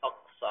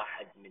 أقصى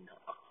حد منها،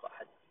 أقصى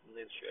حد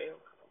من الشيوعية.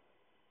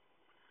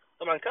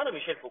 طبعا كان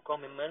ميشيل فوكو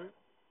ممن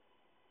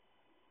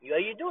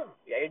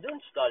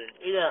يؤيدون ستالين،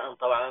 إلى أن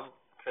طبعا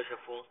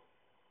اكتشفوا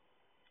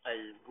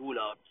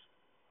الجولاج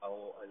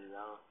أو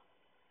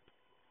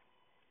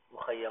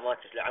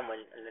مخيمات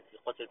العمل التي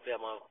قتل فيها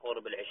ما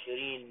يقارب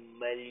 20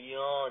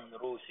 مليون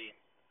روسي.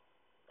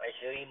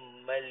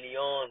 20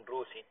 مليون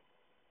روسي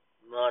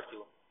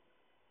ماتوا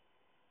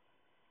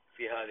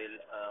في هذه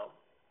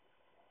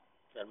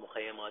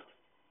المخيمات.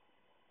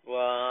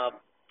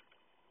 وطبعا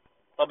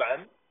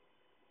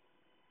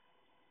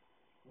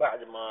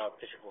بعد ما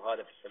اكتشفوا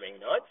هذا في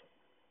السبعينات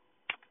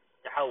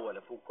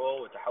تحول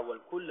فوكو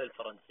وتحول كل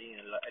الفرنسيين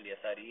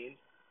اليساريين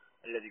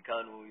الذي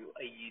كانوا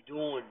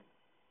يؤيدون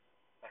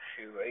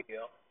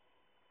الشيوعية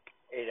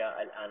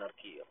إلى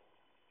الأناركية.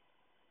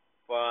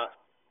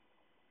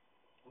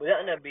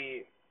 وبدأنا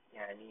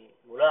يعني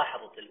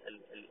ملاحظة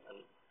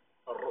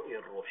الرؤية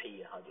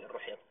الروحية هذه،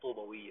 الرؤية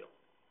الطوبوية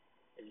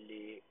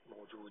اللي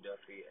موجودة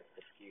في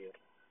التفكير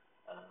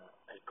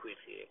الكوير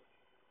ثيري.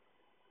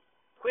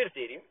 كوير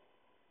ثيري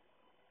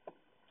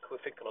هو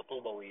فكرة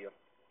طوبوية،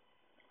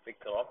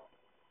 فكرة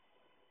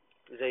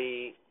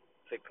زي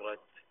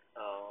فكرة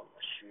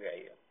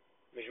الشيوعية،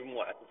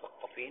 مجموعة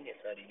مثقفين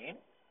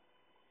يساريين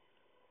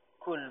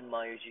كل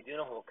ما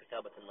يجدونه هو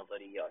كتابة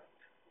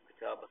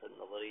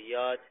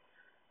النظريات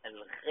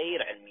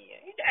الغير علمية،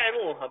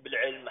 يدعموها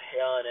بالعلم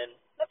أحيانا،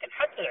 لكن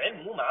حتى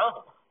العلم مو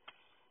معاهم.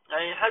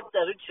 يعني حتى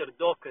ريتشارد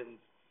دوكنز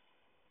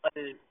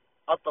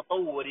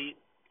التطوري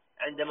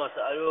عندما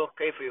سألوه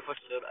كيف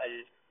يفسر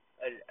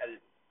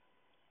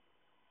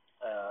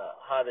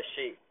هذا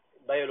الشيء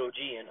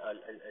بيولوجيا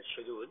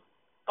الشذوذ،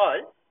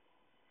 قال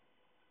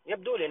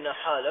يبدو لي أنها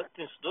حالة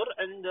تصدر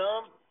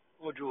عند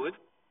وجود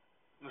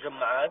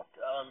مجمعات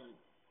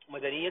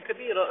مدنية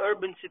كبيرة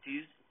urban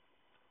cities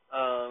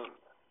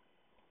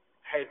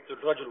حيث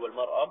الرجل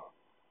والمرأة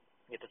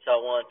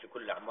يتساوون في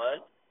كل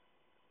الأعمال،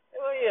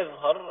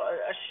 ويظهر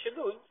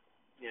الشذوذ.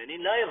 يعني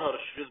لا يظهر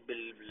الشذوذ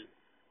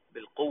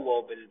بالقوة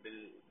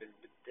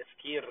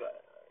وبالتفكير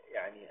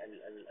يعني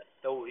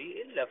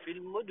الثوري إلا في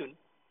المدن،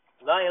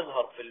 لا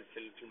يظهر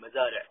في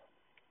المزارع.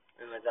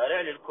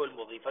 المزارع للكل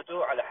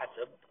وظيفته على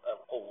حسب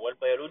القوة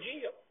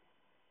البيولوجية،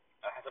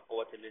 على حسب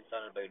قوة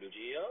الإنسان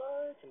البيولوجية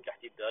يتم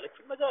تحديد ذلك في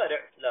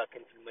المزارع.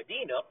 لكن في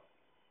المدينة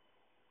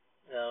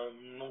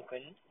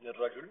ممكن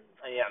للرجل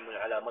أن يعمل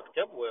على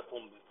مكتب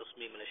ويقوم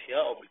بتصميم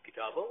الأشياء أو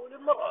بالكتابة،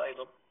 وللمرأة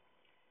أيضا.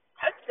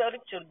 حتى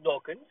ريتشارد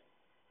دوكنز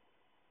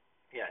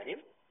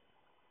يعني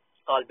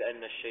قال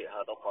بأن الشيء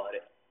هذا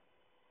طارئ،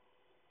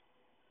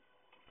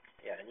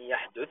 يعني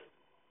يحدث.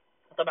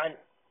 طبعا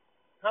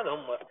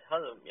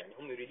هذا يعني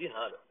هم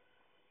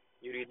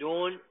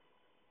يريدون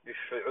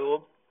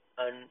للشعوب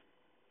أن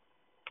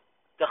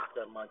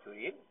تختار ما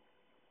تريد،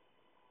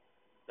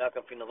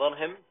 لكن في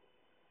نظرهم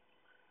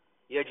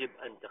يجب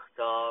أن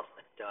تختار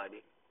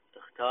التالي: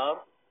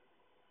 تختار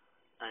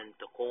أن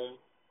تقوم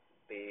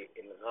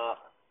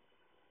بإلغاء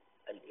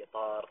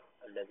الإطار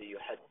الذي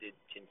يحدد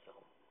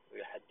جنسهم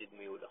ويحدد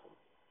ميولهم،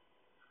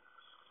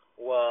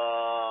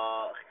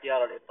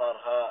 واختيار الإطار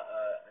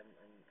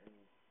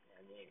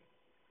يعني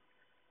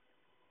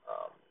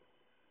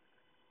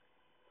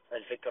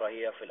الفكرة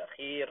هي في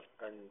الأخير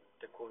أن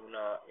يكون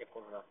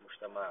هناك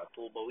مجتمع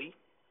طوبوي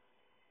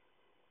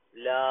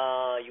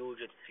لا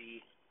يوجد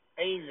فيه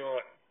أي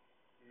نوع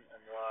من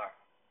أنواع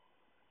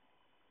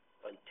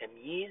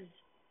التمييز،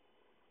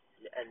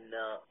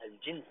 لأن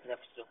الجنس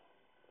نفسه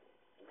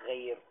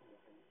غير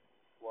مهم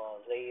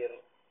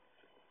وغير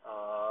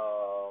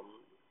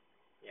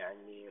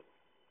يعني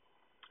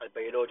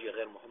البيولوجيا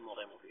غير مهمة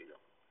وغير مفيدة.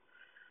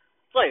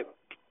 طيب،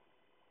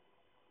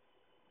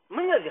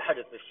 ما الذي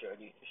حدث في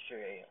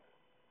الشيوعية؟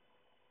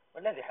 ما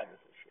الذي حدث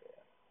في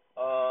الشيوعية؟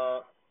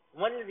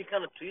 ما الذي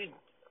كانت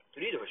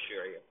تريده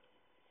الشيوعية؟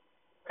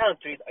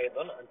 كانت تريد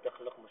أيضا أن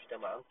تخلق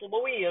مجتمعا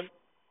طوبويا،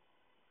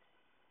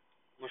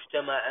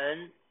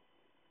 مجتمعا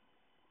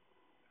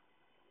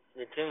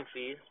يتم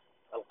فيه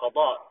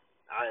القضاء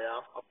على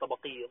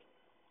الطبقية،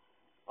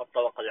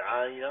 الطبقة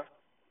العالية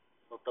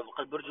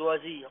والطبقة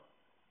البرجوازية.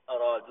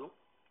 أرادوا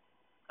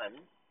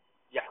أن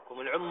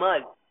يحكم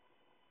العمال،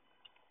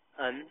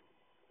 أن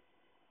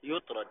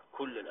يطرد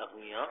كل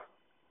الأغنياء،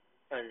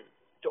 أن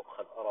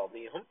تؤخذ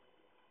أراضيهم،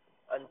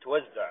 أن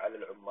توزع على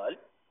العمال،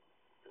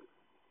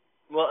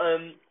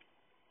 وأن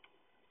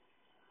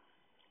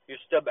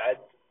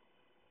يستبعد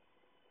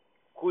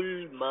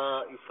كل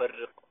ما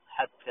يفرق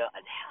حتى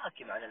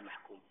الحاكم عن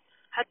المحكوم،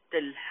 حتى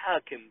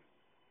الحاكم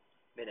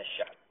من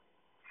الشعب،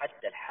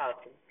 حتى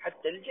الحاكم،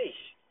 حتى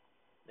الجيش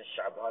من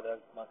الشعب.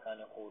 هذا ما كان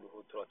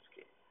يقوله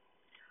تروتسكي.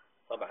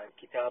 طبعا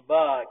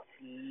كتابات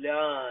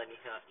لا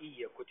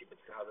نهائية كتبت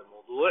في هذا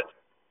الموضوع،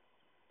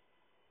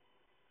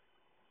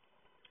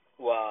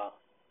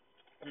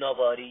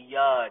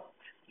 ونظريات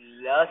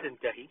لا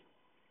تنتهي،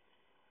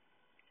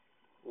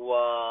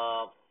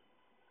 وكتب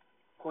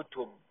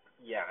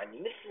يعني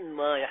مثل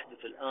ما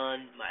يحدث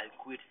الآن مع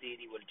الكوير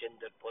ثيري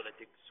والجندر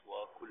بوليتكس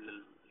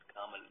وكل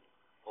الكلام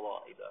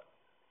الفضائي ذا.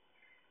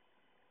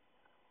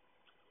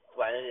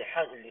 طبعا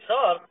اللي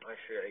صار مع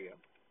الشيوعية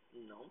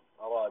انهم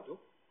ارادوا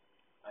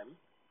ان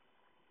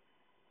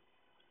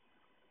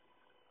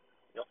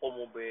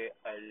يقوموا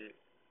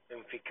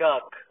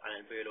بالانفكاك عن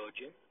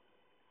البيولوجيا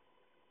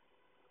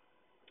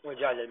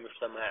وجعل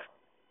المجتمع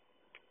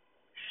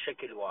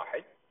شكل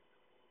واحد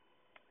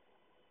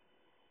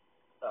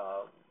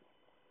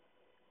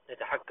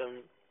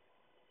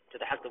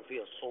تتحكم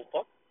فيه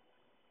السلطة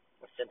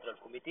والسنترال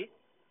كوميتي،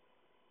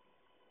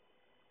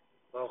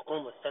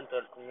 ويقوم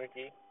السنترال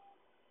كوميتي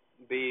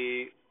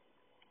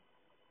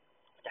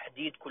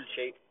بتحديد كل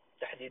شيء،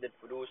 تحديد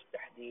الفلوس،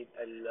 تحديد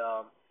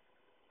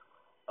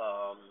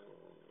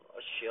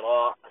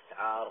الشراء،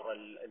 أسعار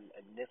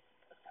النفط،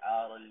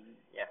 أسعار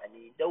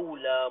يعني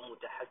دولة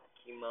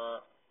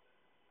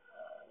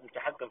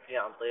متحكم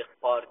فيها عن طريق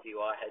بارتي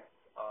واحد،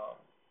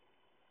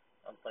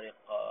 عن طريق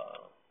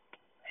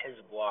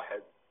حزب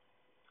واحد.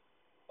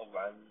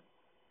 طبعا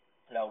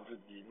لا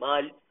وجود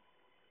للمال،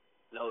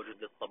 لا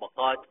وجود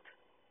للطبقات،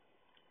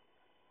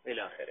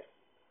 إلى آخره.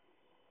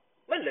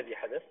 ما الذي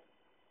حدث؟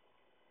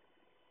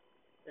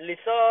 اللي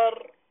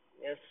صار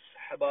يا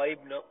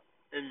حبايبنا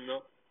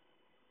إنه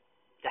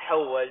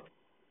تحول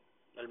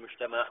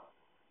المجتمع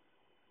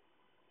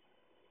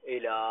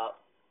إلى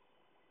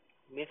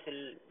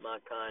مثل ما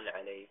كان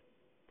عليه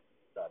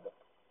سابق.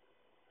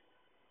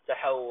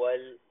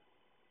 تحول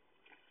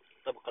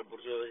الطبقة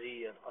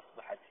البرجوازية،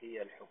 أصبحت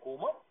هي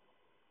الحكومة،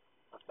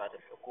 أصبحت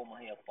الحكومة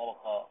هي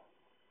طبقة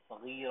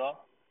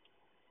صغيرة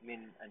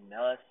من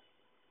الناس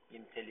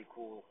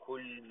يمتلكوا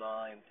كل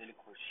ما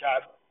يمتلكه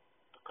الشعب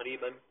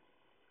تقريبا،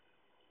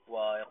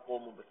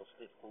 ويقوموا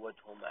بتسليط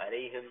قوتهم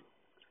عليهم.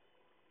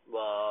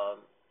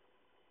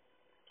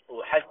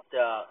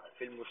 وحتى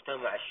في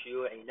المجتمع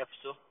الشيوعي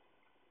نفسه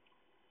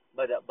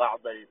بدأ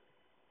بعض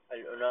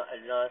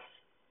الناس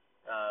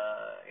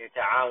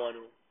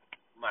يتعاونوا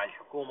مع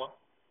الحكومة،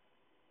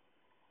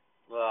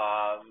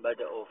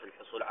 وبدأوا في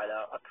الحصول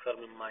على أكثر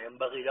مما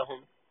ينبغي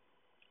لهم.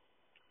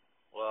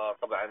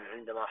 وطبعا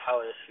عندما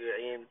حاول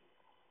الشيوعيين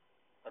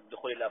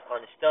الدخول إلى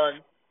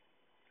أفغانستان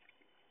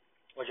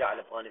وجعل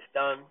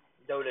أفغانستان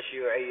دولة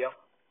شيوعية،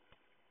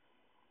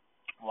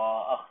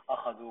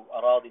 وأخذوا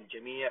أراضي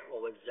الجميع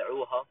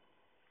ووزعوها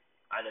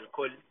على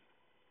الكل،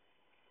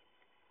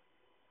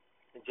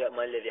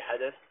 ما الذي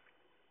حدث؟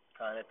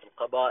 كانت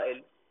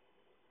القبائل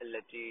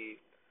التي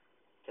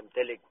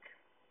تمتلك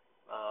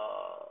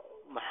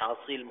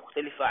محاصيل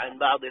مختلفة عن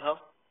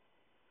بعضها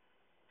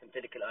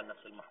تمتلك الآن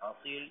نفس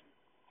المحاصيل.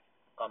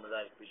 قام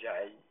ذلك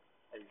بجعل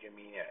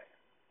الجميع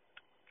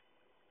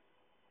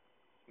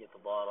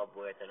يتضارب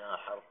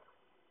ويتناحر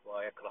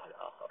ويكره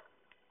الآخر.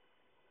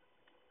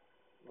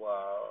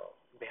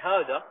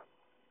 وبهذا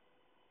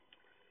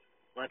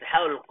ما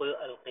تحاول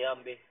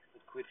القيام به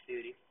الكوير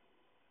ثيوري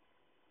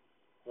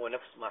هو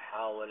نفس ما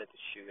حاولت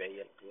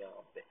الشيوعية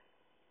القيام به.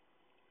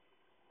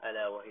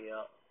 ألا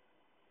وهي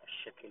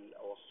الشكل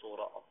أو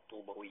الصورة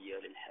الطوبوية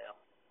للحياة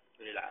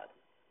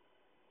وللعالم.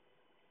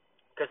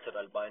 كسر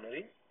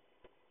الباينري،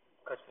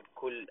 كسر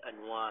كل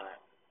أنواع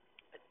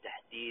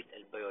التحديد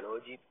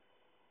البيولوجي.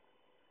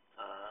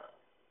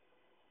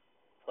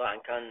 طبعا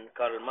كان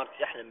كارل ماركس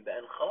يحلم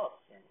بأن خلاص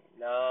يعني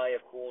لا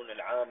يكون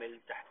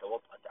العامل تحت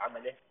وطأة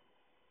عمله،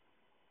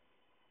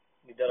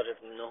 لدرجة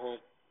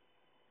أنه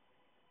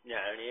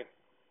يعني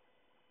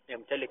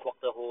يمتلك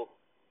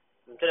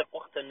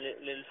وقتا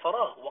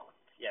للفراغ، وقت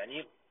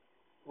يعني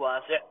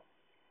واسع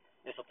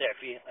يستطيع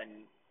فيه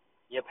أن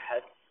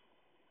يبحث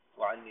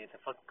وعن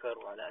يتفكر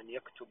وعلى أن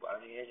يكتب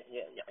وعن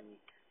يعني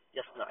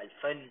يصنع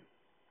الفن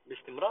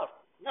باستمرار.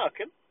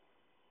 لكن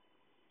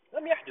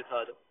لم يحدث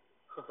هذا.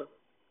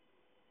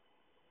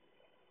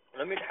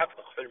 لم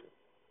يتحقق حلمه.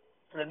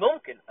 من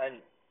الممكن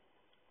أن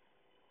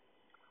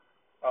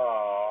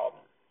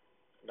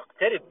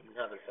نقترب من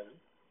هذا الحلم،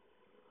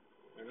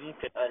 من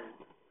الممكن أن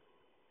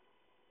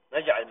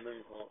نجعل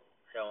منه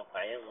شيئا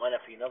واقعيا، وأنا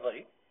في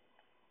نظري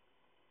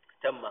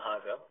تم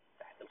هذا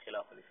تحت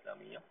الخلافة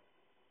الإسلامية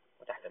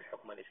وتحت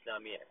الحكم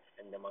الإسلامي،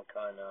 عندما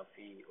كان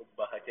في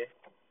أبهته،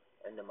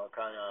 عندما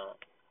كان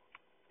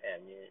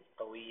يعني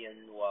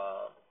قويا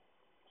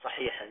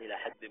وصحيحا إلى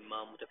حد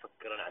ما،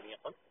 متفكرا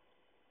عميقا.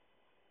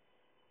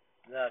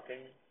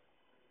 لكن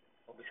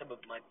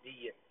وبسبب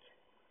مادية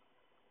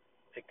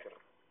فكر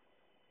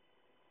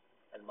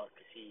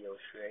الماركسية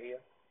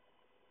والشيوعية،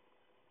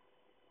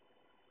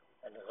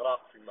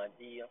 الإغراق في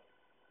المادية،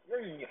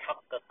 لن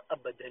يحقق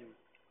أبدا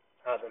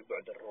هذا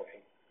البعد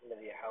الروحي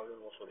الذي يحاولون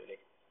الوصول إليه.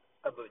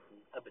 أبدا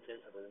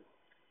أبدا أبدا.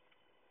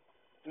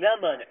 لا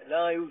مانع،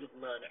 لا يوجد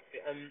مانع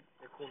في أن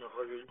يكون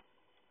الرجل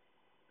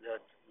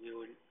ذات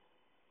ميول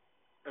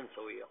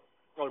أنثوية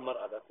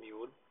والمرأة ذات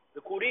ميول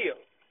ذكورية،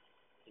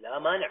 لا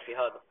مانع في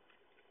هذا،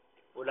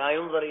 ولا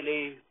ينظر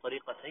إليه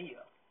بطريقة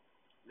سيئة.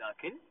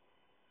 لكن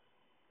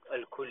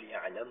الكل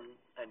يعلم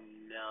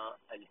أن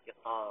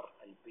الإطار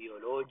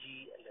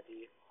البيولوجي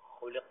الذي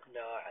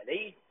خلقنا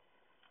عليه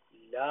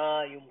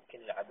لا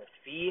يمكن العبث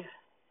فيه،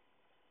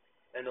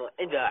 لأنه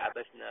إذا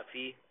عبثنا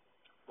فيه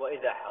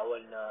وإذا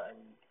حاولنا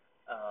أن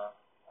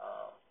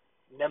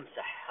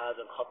نمسح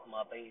هذا الخط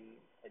ما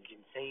بين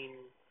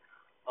الجنسين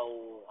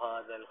أو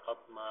هذا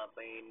الخط ما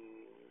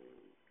بين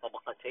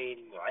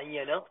طبقتين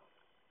معينة،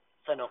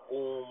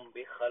 سنقوم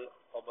بخلق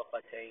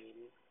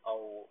طبقتين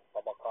أو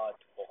طبقات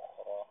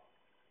أخرى.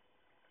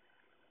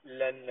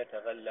 لن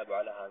نتغلب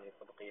على هذه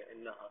الطبقية،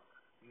 إنها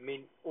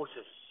من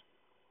أسس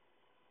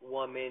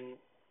ومن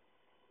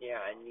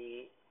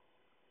يعني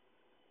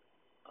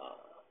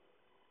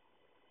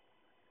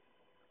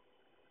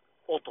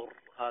أطر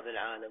هذا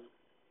العالم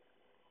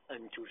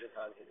أن توجد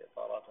هذه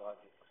الإطارات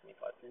وهذه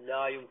التصنيفات،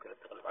 لا يمكن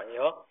التغلب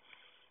عليها.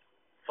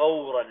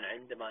 فورا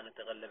عندما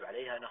نتغلب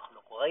عليها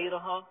نخلق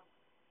غيرها،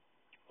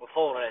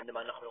 وفورا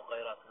عندما نخلق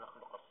غيرها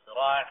سنخلق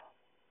الصراع.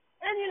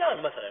 يعني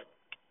الآن مثلا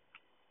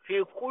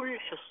في كل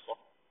حصة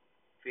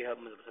فيها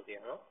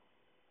مدرستنا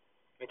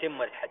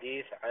يتم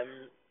الحديث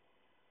عن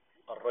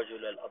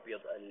الرجل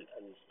الأبيض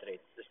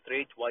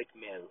الستريت وايت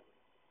ميل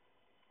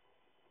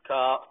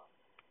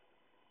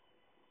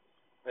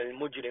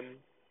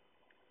كالمجرم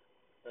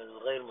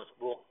الغير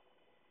مسبوق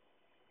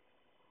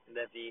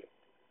الذي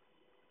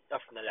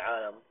أفنى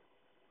العالم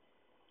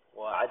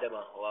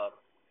وعدمه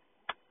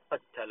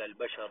وقتل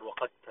البشر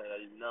وقتل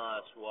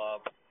الناس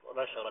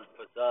ونشر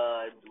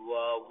الفساد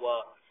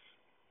وابتز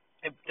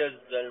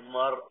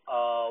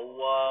المرأة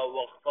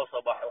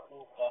واغتصب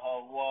حقوقها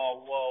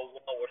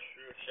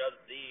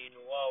والشاذين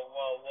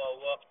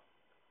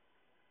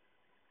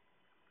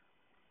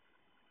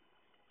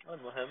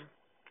المهم.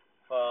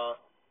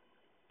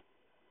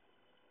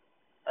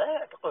 أنا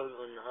أعتقد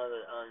أن هذا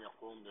الآن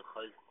يقوم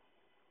بخلق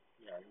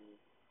يعني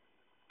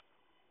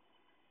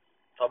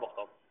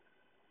طبقة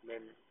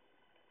من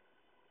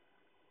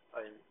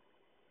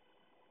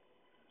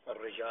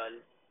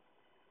الرجال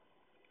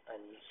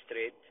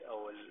الستريت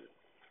أو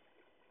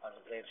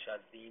الغير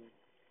شاذين،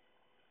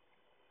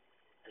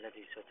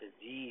 التي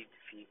ستزيد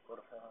في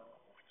كرهها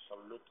وفي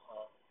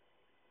تسلطها.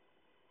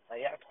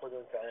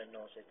 فيعتقدون فعلا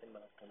أنه سيتم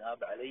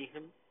الانقلاب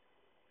عليهم.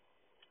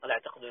 أنا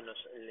أعتقد أنه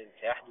اللي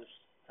سيحدث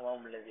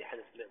تمام الذي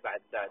حدث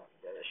بعد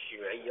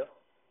الشيوعية.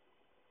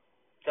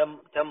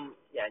 تم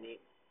يعني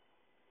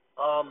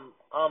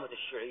قامت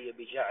الشيوعية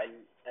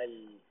بجعل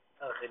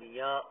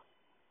الأغنياء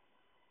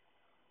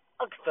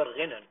أكثر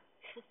غنى،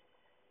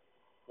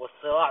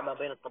 والصراع ما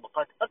بين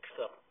الطبقات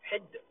أكثر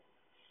حدة.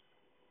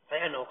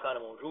 صحيح أنه كان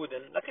موجودا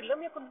لكن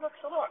لم يكن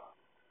هناك صراع،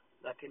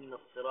 لكن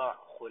الصراع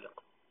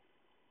خلق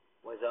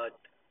وزاد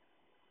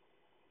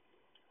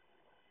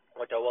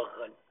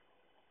وتوغل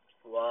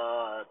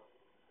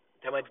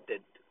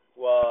وتمدد.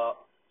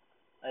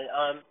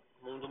 والآن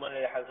منذ ما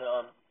يحدث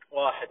الآن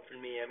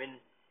 1% من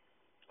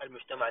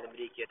المجتمع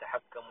الأمريكي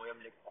يتحكم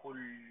ويملك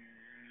كل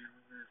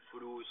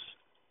الفلوس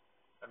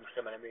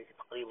المجتمع الأمريكي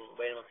تقريبا،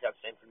 بينما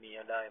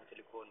 99% لا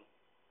يمتلكون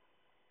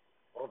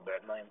ربع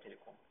ما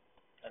يمتلكون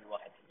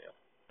 1%.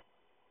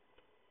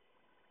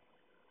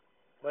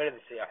 ما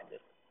الذي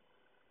سيحدث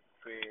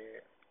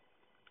في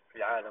في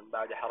العالم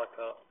بعد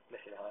حركة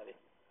مثل هذه.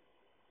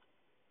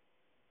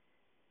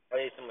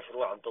 أليس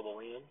مشروعا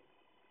طوبويا؟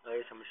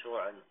 أليس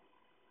مشروعا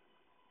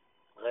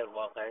غير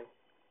واقعي؟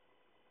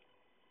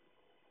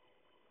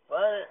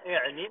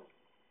 يعني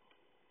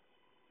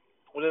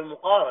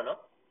وللمقارنة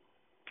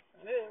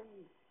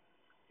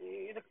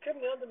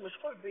يذكرني هذا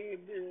المشروع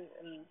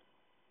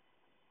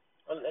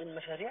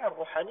بالمشاريع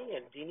الروحانية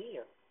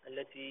الدينية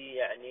التي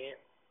يعني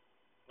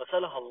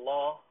رسلها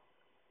الله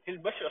في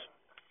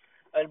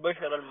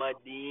البشر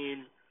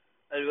الماديين،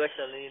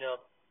 البشر الذين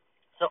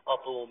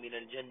سقطوا من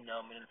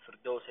الجنة من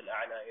الفردوس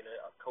الأعلى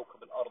إلى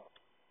كوكب الأرض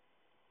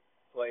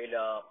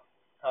وإلى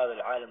هذا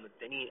العالم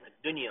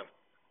الدنيا.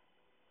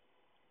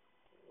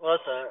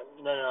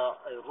 رسل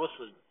لنا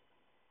الرسل.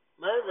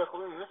 ماذا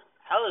يقولون؟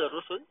 حاول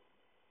الرسل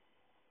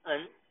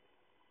أن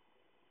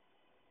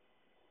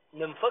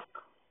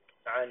ننفك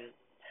عن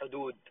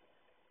حدود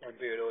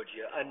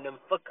البيولوجيا، أن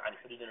ننفك عن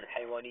حدودنا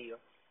الحيوانية،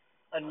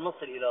 أن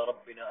نصل إلى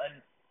ربنا،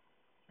 أن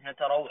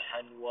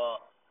نتروحن،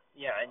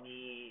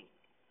 ويعني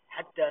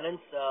حتى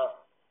ننسى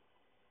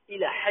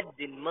إلى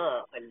حد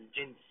ما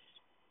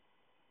الجنس،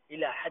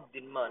 إلى حد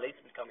ما، ليس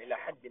بالكامل، إلى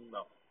حد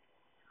ما.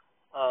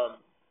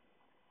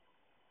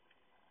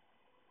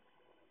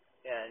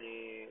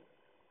 يعني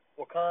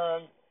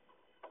وكان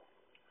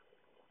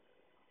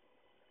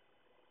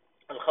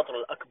الخطر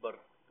الأكبر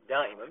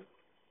دائما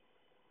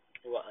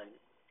هو أن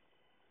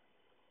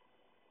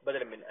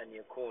بدلا من أن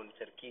يكون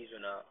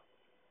تركيزنا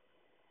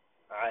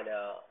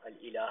على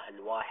الإله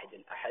الواحد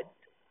الأحد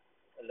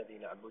الذي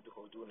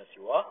نعبده دون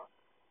سواه،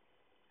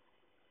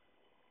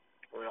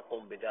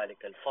 ونقوم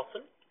بذلك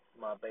الفصل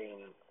ما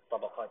بين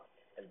طبقات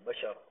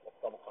البشر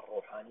والطبقة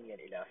الروحانية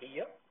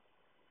الإلهية،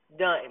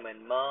 دائما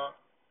ما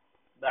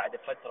بعد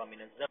فترة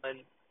من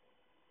الزمن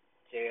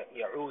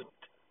سيعود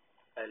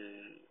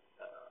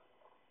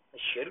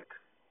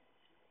الشرك،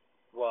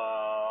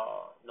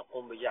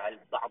 ونقوم بجعل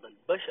بعض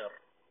البشر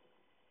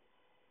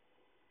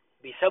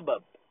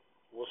بسبب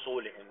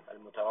وصولهم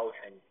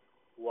المتروحن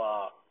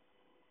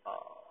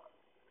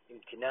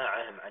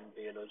وامتناعهم عن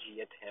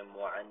بيولوجيتهم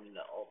وعن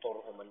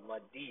أطرهم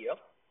المادية،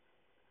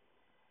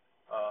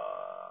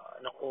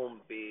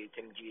 نقوم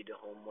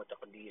بتمجيدهم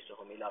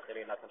وتقديسهم إلى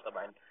آخره. لكن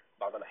طبعا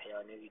بعض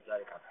الأحيان يزيد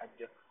ذلك عن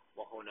حده،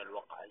 وهنا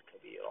الوقعة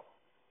الكبيرة،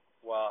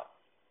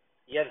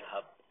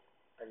 ويذهب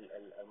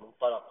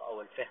المنطلق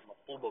أو الفهم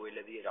الطوبوي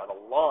الذي يجعل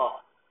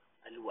الله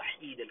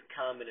الوحيد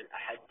الكامل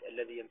الأحد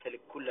الذي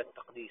يمتلك كل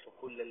التقديس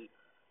وكل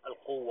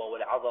القوة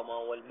والعظمة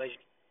والمجد.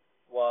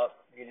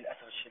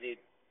 وللأسف الشديد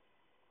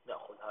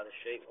نأخذ هذا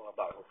الشيء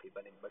ونضعه في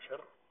بني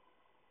البشر،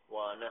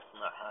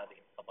 ونصنع هذه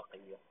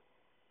الطبقية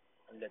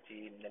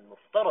التي من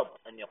المفترض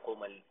أن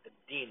يقوم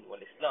الدين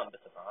والإسلام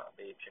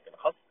بشكل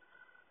خاص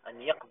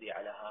أن يقضي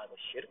على هذا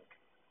الشرك،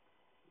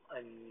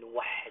 أن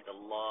نوحد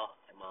الله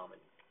تماما.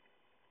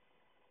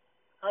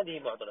 هذه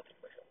معضلة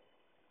البشر،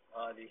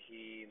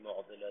 هذه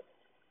معضلة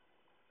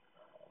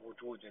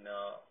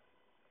وجودنا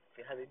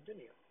في هذه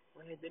الدنيا،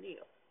 وهي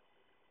دنيا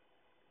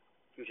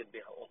يوجد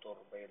بها أطر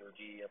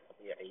بيولوجية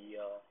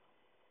طبيعية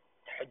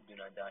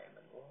تحدنا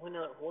دائما،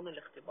 وهنا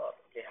الاختبار.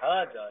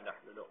 لهذا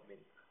نحن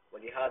نؤمن،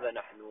 ولهذا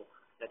نحن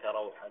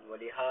نتروحن،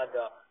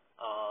 ولهذا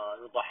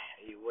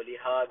نضحي،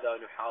 ولهذا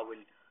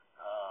نحاول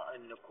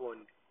أن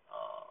نكون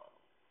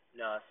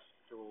ناس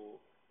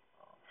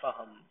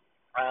فهم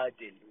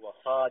عادل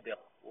وصادق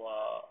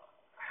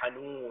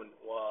وحنون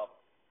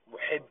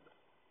ومحب.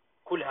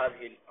 كل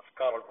هذه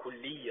الأفكار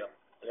الكلية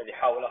الذي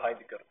حاول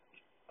هايدغر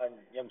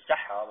أن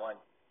يمسحها وأن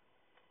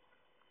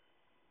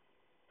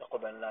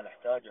نقول أن لا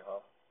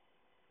نحتاجها،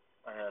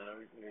 أنا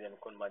نريد أن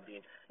نكون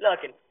ماديين.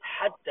 لكن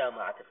حتى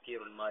مع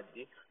تفكير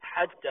المادي،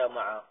 حتى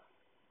مع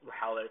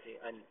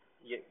محاولة أن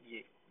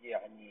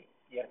يعني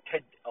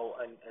يرتد أو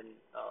أن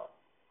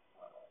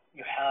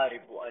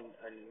يحارب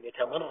وأن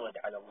يتمرد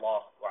على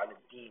الله وعلى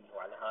الدين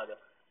وعلى هذا،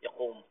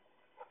 يقوم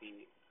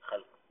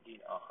بخلق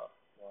دين آخر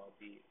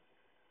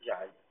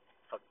وبجعل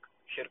فك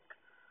شرك،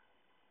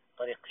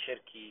 طريق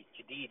شركي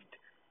جديد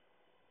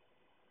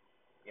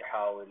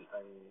يحاول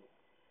أن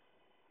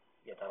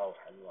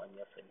يتروحن وأن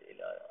يصل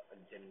إلى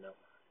الجنة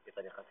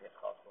بطريقته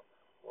الخاصة.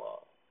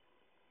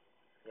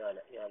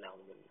 يا له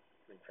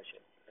من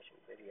فشل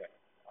ذريع.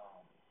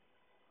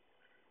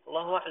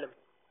 الله أعلم،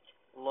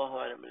 الله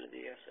أعلم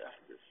الذي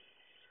سيحدث،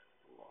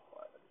 الله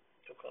أعلم.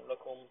 شكرا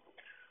لكم،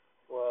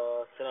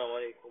 والسلام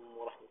عليكم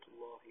ورحمة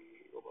الله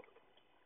وبركاته.